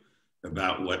interview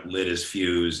about what lit his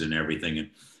fuse and everything. And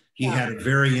he had a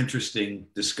very interesting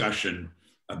discussion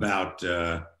about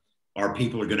our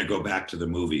people are going to go back to the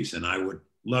movies. And I would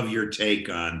love your take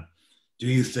on, do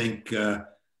you think the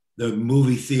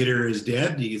movie theater is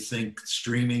dead? Do you think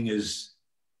streaming is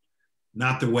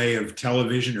not the way of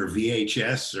television or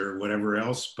VHS or whatever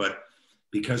else, but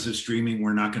because of streaming,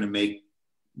 we're not going to make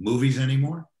movies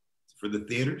anymore for the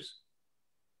theaters?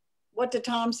 What did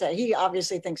Tom say? He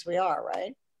obviously thinks we are,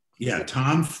 right? Yeah,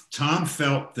 Tom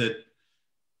felt that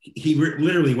he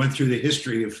literally went through the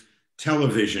history of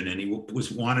television, and he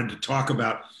wanted to talk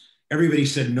about, everybody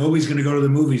said nobody's going to go to the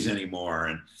movies anymore.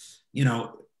 And, you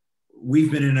know,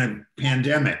 we've been in a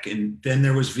pandemic, and then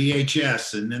there was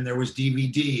VHS, and then there was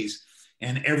DVDs,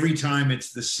 and every time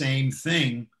it's the same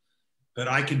thing. But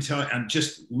I can tell, I'm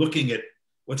just looking at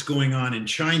what's going on in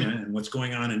China and what's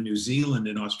going on in New Zealand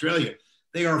and Australia.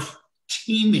 They are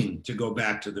teeming to go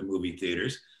back to the movie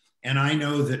theaters. And I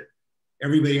know that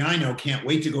everybody I know can't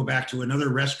wait to go back to another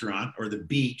restaurant or the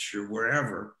beach or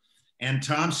wherever. And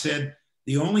Tom said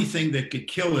the only thing that could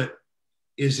kill it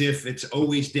is if it's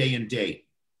always day and date.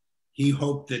 He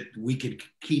hoped that we could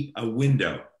keep a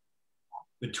window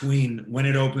between when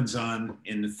it opens on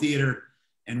in the theater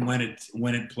and when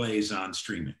it plays on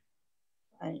streaming.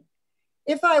 Right.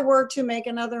 If I were to make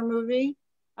another movie,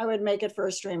 I would make it for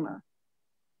a streamer.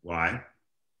 Why?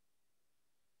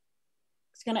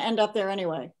 It's going to end up there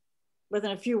anyway,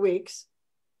 within a few weeks.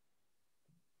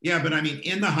 Yeah, but I mean,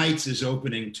 In the Heights is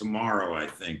opening tomorrow, I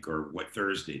think, or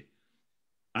Thursday.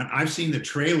 I've seen the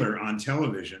trailer on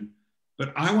television,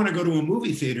 but I want to go to a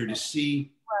movie theater to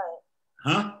see.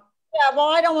 Right. Huh? Yeah, well,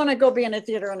 I don't want to go be in a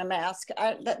theater in a mask.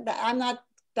 I'm not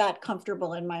that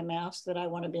comfortable in my mask that I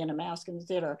want to be in a mask in the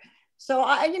theater. So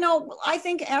I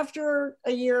think after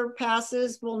a year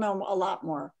passes, we'll know a lot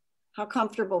more how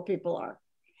comfortable people are.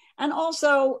 And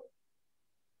also,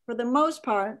 for the most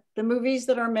part, the movies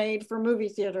that are made for movie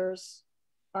theaters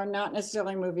are not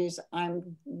necessarily movies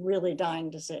I'm really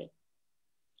dying to see.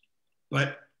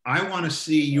 But I want to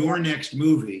see your next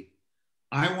movie.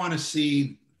 I want to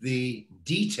see the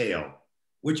detail,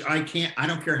 which I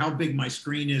don't care how big my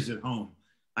screen is at home.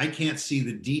 I can't see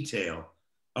the detail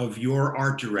of your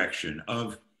art direction.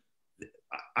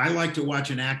 I like to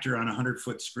watch an actor on a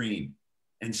 100-foot screen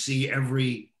and see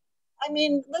every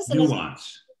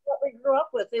nuance. What we grew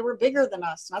up with, they were bigger than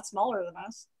us, not smaller than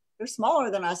us. They're smaller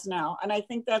than us now. And I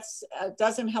think that's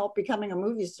doesn't help becoming a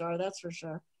movie star, that's for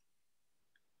sure.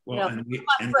 Well,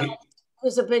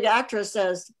 who's a big actress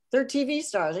says, they're TV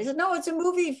stars. I said, no, it's a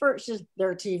movie first.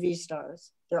 They're TV stars.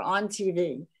 They're on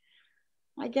TV.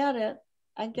 I get it.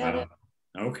 I get it.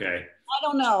 Okay. I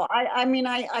don't know. I mean,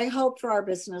 I hope for our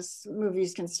business,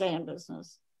 movies can stay in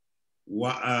business.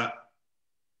 Why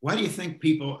do you think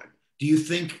do you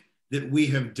think that we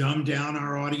have dumbed down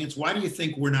our audience? Why do you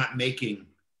think we're not making,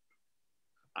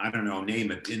 I don't know,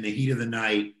 name it, In the Heat of the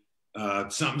Night,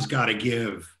 Something's Gotta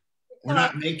Give? We're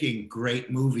not making great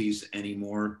movies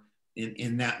anymore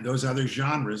in those other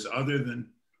genres other than.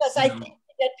 Because I think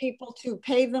to get people to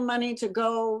pay the money to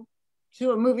go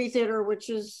to a movie theater, which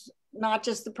is not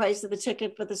just the price of the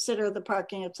ticket, but the sitter, the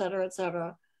parking, et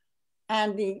cetera,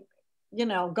 and the,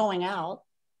 going out.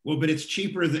 Well, but it's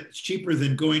cheaper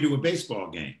than going to a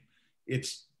baseball game.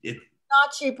 It's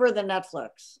not cheaper than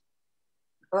Netflix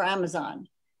or Amazon.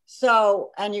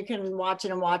 So, and you can watch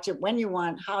it when you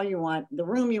want, how you want, the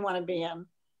room you want to be in.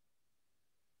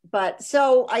 But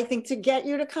so I think to get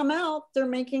you to come out, they're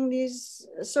making these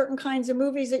certain kinds of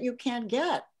movies that you can't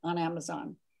get on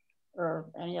Amazon or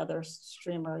any other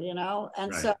streamer,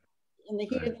 And so In the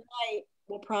Heat of the Night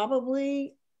will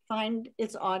probably find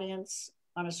its audience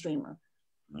on a streamer.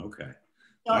 Okay.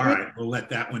 So, all right. We'll let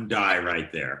that one die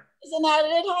right there. Isn't that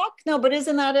it, Hawk? No, but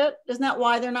isn't that it? Isn't that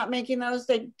why they're not making those?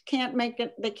 They can't make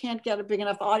it. They can't get a big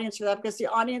enough audience for that because the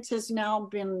audience has now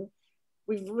been,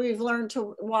 we've learned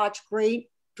to watch great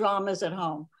dramas at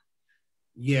home.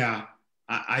 Yeah.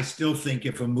 I still think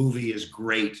if a movie is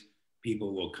great,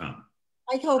 people will come.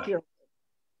 I hope you're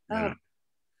right.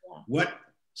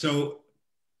 So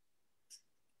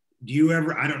do you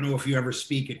ever, I don't know if you ever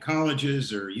speak at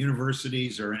colleges or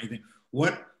universities or anything.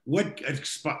 What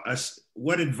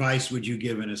advice would you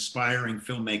give an aspiring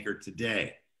filmmaker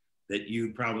today that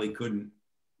you probably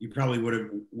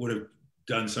would have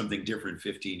done something different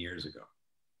 15 years ago?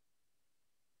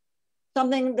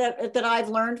 Something that I've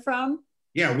learned from?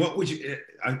 Yeah, what would you,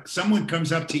 someone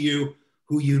comes up to you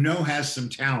who has some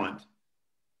talent,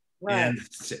 right? And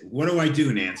say, what do I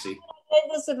do, Nancy? I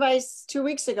gave this advice 2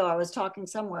 weeks ago. I was talking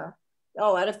somewhere,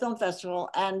 at a film festival.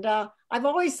 And I've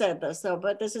always said this,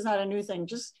 but this is not a new thing.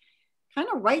 Just kind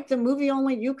of write the movie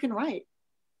only you can write.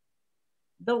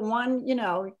 The one,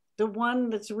 the one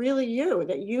that's really you,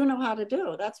 that you know how to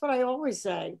do. That's what I always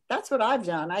say. That's what I've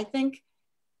done. I think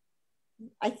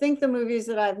the movies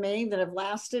that I've made that have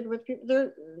lasted with people,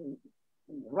 they're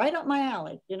right up my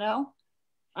alley,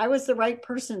 I was the right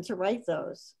person to write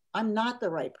those. I'm not the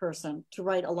right person to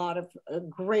write a lot of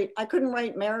I couldn't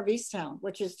write Mayor of Easttown,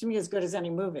 which is to me as good as any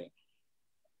movie.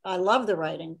 I love the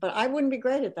writing, but I wouldn't be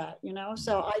great at that,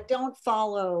 So I don't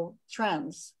follow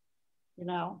trends,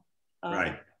 Right.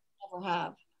 Never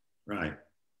have. Right.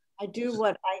 I do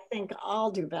what I think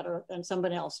I'll do better than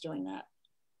somebody else doing that.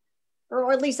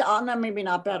 Or at least, maybe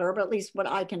not better, but at least what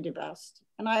I can do best.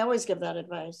 And I always give that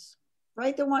advice.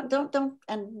 Right?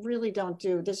 And really don't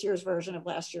do this year's version of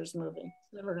last year's movie.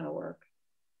 It's never going to work.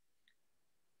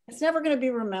 It's never going to be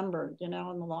remembered, in the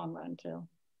long run too.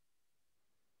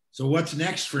 So what's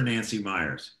next for Nancy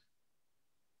Meyers?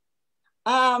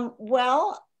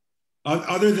 Well,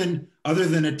 other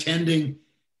than attending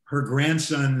her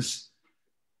grandson's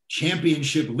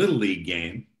championship Little League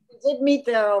game. We did meet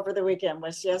there over the weekend,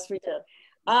 yes, we did.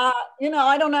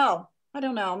 I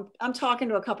don't know. I'm talking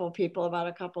to a couple of people about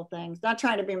a couple of things. Not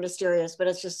trying to be mysterious, but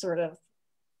it's just sort of.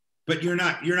 But you're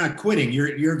not quitting.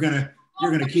 You're gonna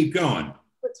keep going.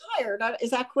 Retired.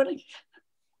 Is that quitting?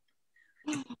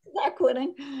 Is that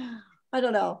quitting? I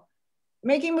don't know.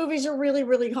 Making movies are really,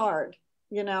 really hard.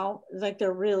 Like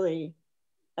they're really,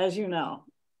 as you know,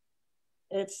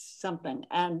 it's something.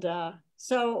 And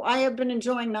so I have been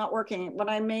enjoying not working. When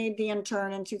I made The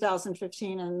Intern in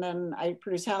 2015, and then I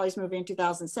produced Hallie's movie in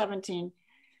 2017,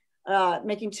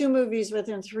 making 2 movies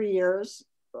within 3 years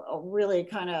really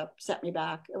kind of set me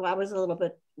back. I was a little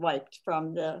bit wiped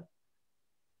from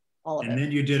all of it. And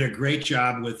then you did a great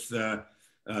job with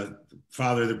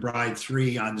Father of the Bride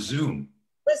 3 on Zoom.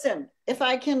 Listen, if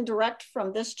I can direct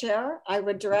from this chair, I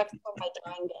would direct from my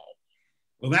dying day.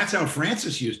 Well, that's how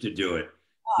Francis used to do it.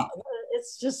 Oh,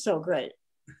 it's just so great.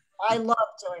 I love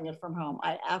doing it from home.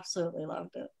 I absolutely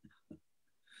loved it.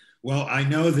 Well, I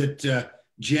know that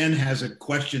Jen has a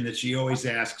question that she always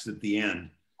asks at the end.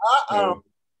 Uh-oh.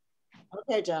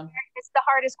 Okay, Jen. It's the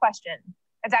hardest question.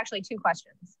 It's actually 2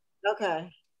 questions.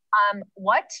 Okay.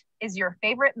 What is your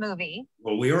favorite movie?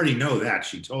 Well, we already know that.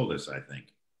 She told us, I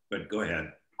think. But go ahead.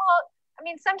 Well,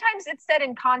 sometimes it's said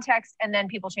in context and then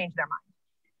people change their mind.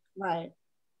 Right.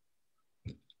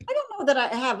 I don't know that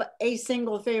I have a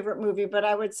single favorite movie, but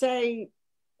I would say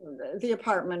The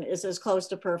Apartment is as close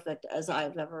to perfect as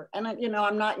I've ever, and you know,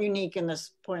 I'm not unique in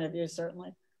this point of view,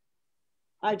 certainly.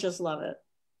 I just love it.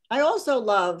 I also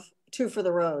love Two for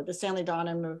the Road, the Stanley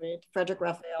Donen movie, Frederick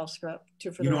Raphael script,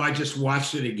 Two for the Road. I just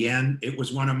watched it again. It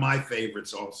was one of my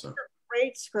favorites also.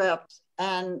 Great script,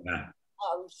 and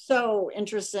so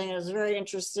interesting. It was a very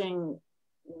interesting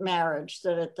marriage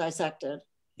that it dissected.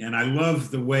 And I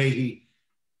love the way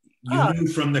you knew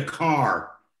from the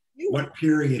car what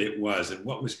period it was and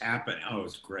what was happening. Oh, it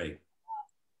was great.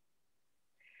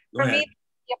 For me,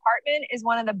 The Apartment is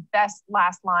one of the best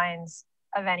last lines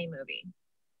of any movie.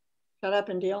 Shut up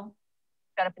and deal.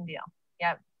 Shut up and deal.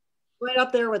 Yeah. Right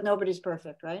up there with Nobody's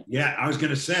Perfect, right? Yeah, I was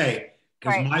going to say,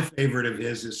 because my favorite of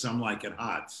his is Some Like It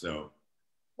Hot. So,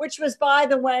 which was, by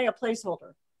the way, a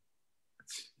placeholder.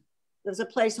 There's a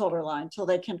placeholder line till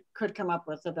they could come up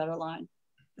with a better line.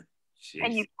 Jeez.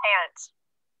 And you can't.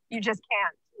 You just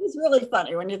can't. It's really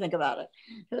funny when you think about it.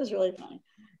 It was really funny.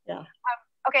 Yeah.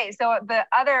 Okay, so the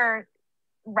other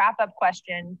wrap-up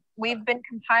question, we've been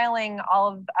compiling all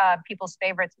of people's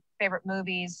favorite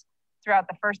movies throughout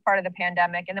the first part of the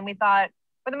pandemic, and then we thought,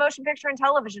 for the Motion Picture and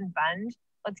Television Fund,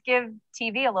 let's give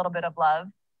TV a little bit of love.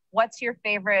 What's your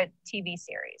favorite TV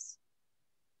series?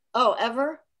 Oh,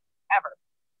 ever? Ever.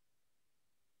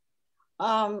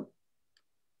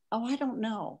 I don't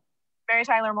know. Mary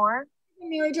Tyler Moore?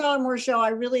 Mary Tyler Moore show. I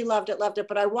really loved it.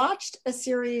 But I watched a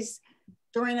series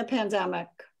during the pandemic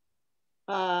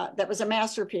that was a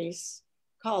masterpiece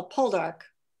called Poldark.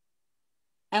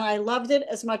 And I loved it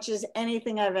as much as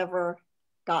anything I've ever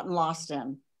gotten lost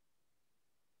in.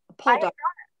 Poldark.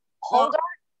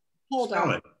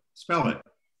 Poldark. Spell it.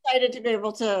 Excited to be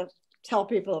able to tell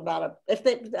people about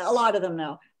it. A lot of them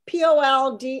know.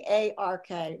 Poldark.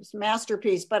 It's a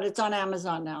masterpiece, but it's on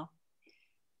Amazon now.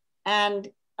 And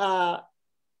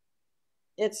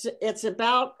it's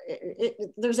about,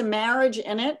 there's a marriage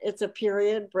in it. It's a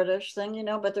period British thing,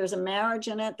 but there's a marriage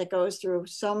in it that goes through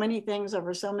so many things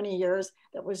over so many years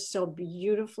that was so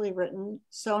beautifully written,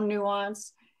 so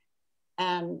nuanced,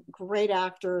 and great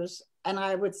actors. And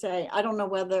I would say, I don't know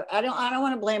whether, I don't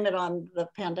want to blame it on the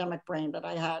pandemic brain that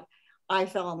I had. I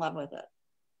fell in love with it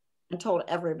and told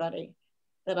everybody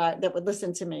that would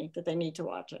listen to me that they need to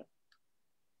watch it.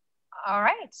 All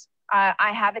right.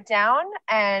 I have it down,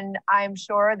 and I'm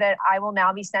sure that I will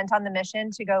now be sent on the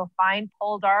mission to go find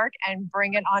Poldark and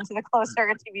bring it onto the closed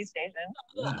circuit TV station.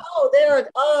 I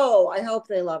hope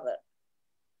they love it.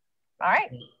 All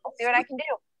right. I'll see what I can do.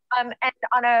 And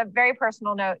on a very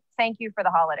personal note, thank you for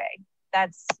the holiday.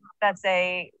 That's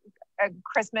a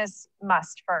Christmas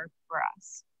must for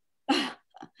us.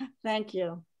 Thank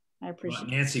you. I appreciate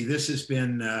it. Nancy, this has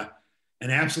been an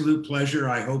absolute pleasure.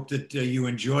 I hope that you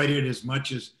enjoyed it as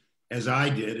much as I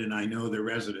did, and I know the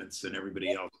residents and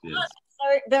everybody else did.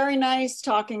 Very, very nice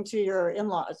talking to your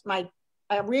in-laws. My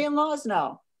re-in-laws?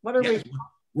 No. What are we?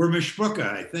 We're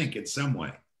mishpucha, I think, in some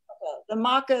way. The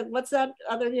Maka, what's that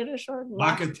other Yiddish word?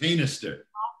 Makatanister.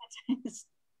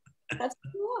 That's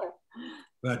cool.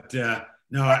 But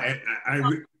no, I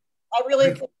really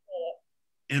appreciate it.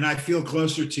 And I feel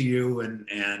closer to you,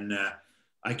 and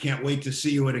I can't wait to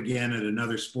see you again at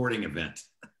another sporting event.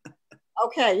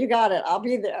 Okay, you got it. I'll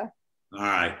be there. All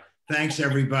right. Thanks,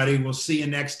 everybody. We'll see you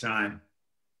next time.